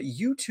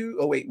 YouTube.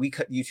 Oh, wait, we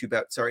cut YouTube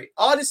out. Sorry.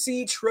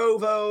 Odyssey,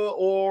 Trovo,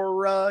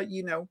 or,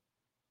 did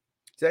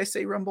I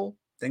say Rumble?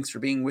 Thanks for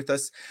being with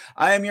us.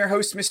 I am your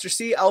host, Mr.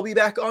 C. I'll be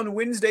back on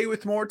Wednesday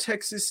with more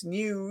Texas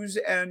news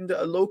and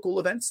local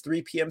events,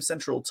 3 p.m.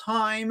 Central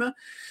Time.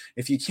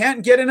 If you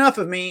can't get enough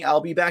of me,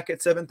 I'll be back at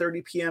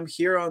 7:30 p.m.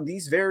 here on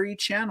these very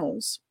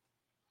channels.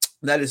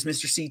 That is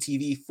Mr. C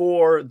TV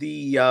for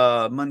the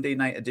Monday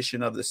night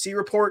edition of the C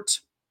Report.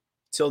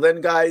 Till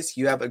then, guys,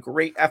 you have a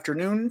great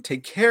afternoon.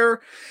 Take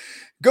care.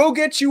 Go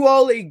get you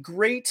all a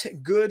great,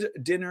 good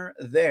dinner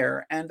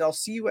there, and I'll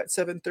see you at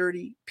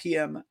 7:30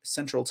 p.m.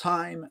 Central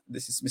Time.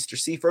 This is Mr.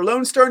 C for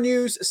Lone Star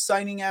News,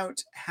 signing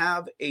out.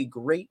 Have a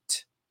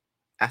great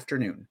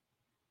afternoon,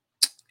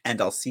 and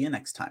I'll see you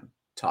next time.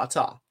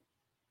 Ta-ta.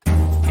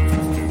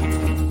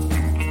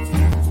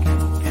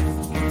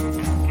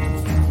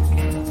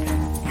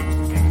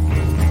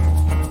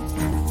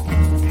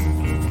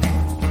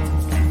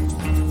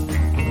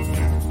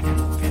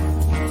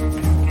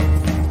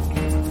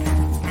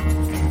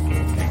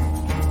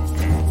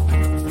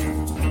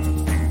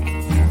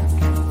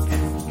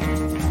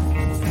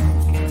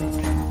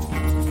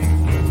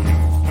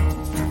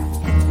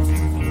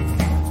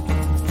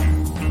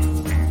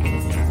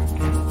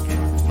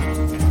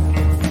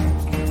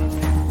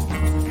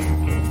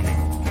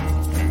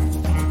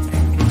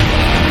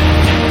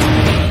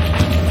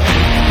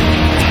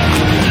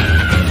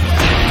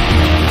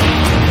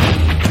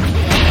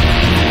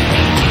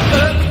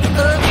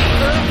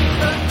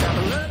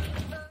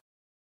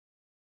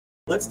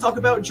 Let's talk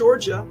about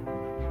Georgia.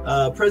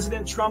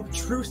 President Trump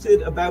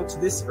truthed about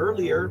this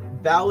earlier.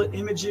 Ballot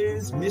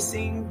images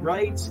missing,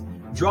 right?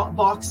 Drop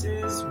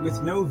boxes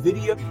with no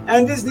video.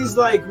 And Disney's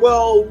like,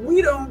 well,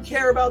 we don't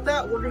care about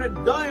that. We're going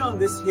to die on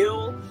this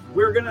hill.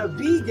 We're going to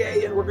be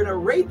gay and we're going to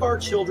rape our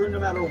children no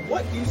matter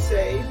what you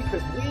say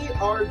because we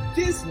are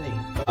Disney.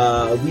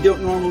 We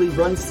don't normally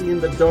run See in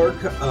the Dark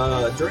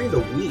during the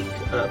week.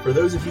 For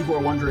those of you who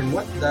are wondering,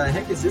 what the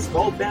heck is this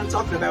bald man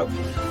talking about?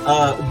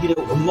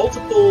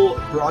 Multiple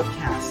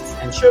broadcasts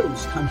and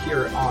shows come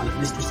here on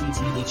Mr. C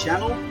TV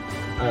channel.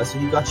 So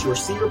you've got your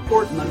C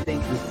Report Monday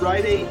through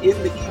Friday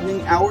in the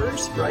evening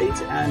hours,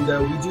 right? And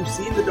we do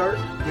See in the Dark,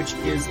 which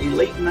is a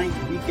late night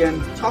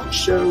weekend talk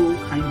show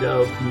kind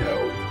of,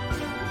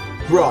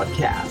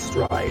 broadcast,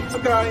 right? So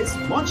guys,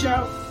 watch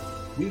out.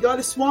 We got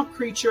a swamp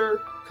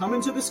creature coming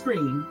to the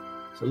screen.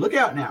 So look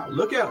out now.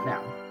 Look out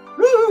now.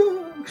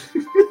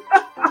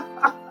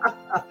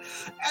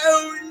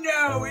 Oh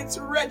no, it's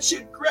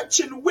wretched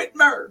Gretchen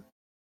Whitmer.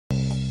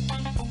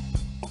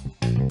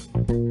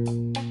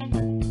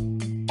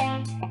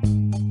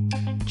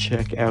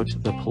 Check out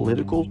the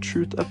Political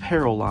Truth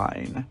Apparel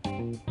line.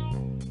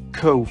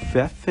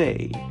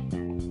 Kofefe.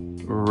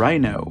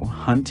 Rhino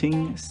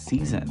Hunting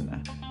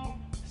Season.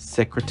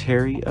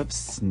 Secretary of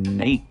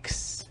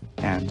Snakes.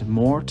 And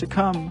more to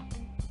come.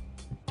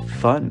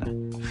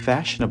 Fun,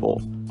 fashionable,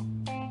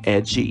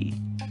 edgy,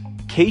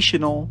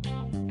 occasional.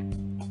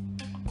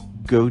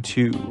 Go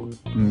to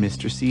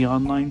Mr. C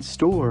Online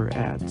Store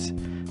at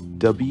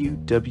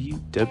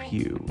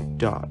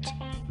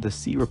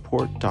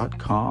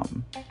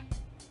www.thecreport.com.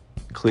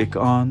 Click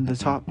on the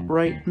top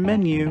right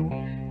menu.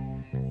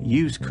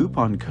 Use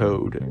coupon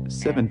code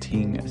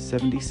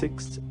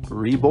 1776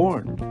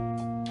 REBORN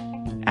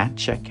at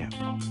checkout.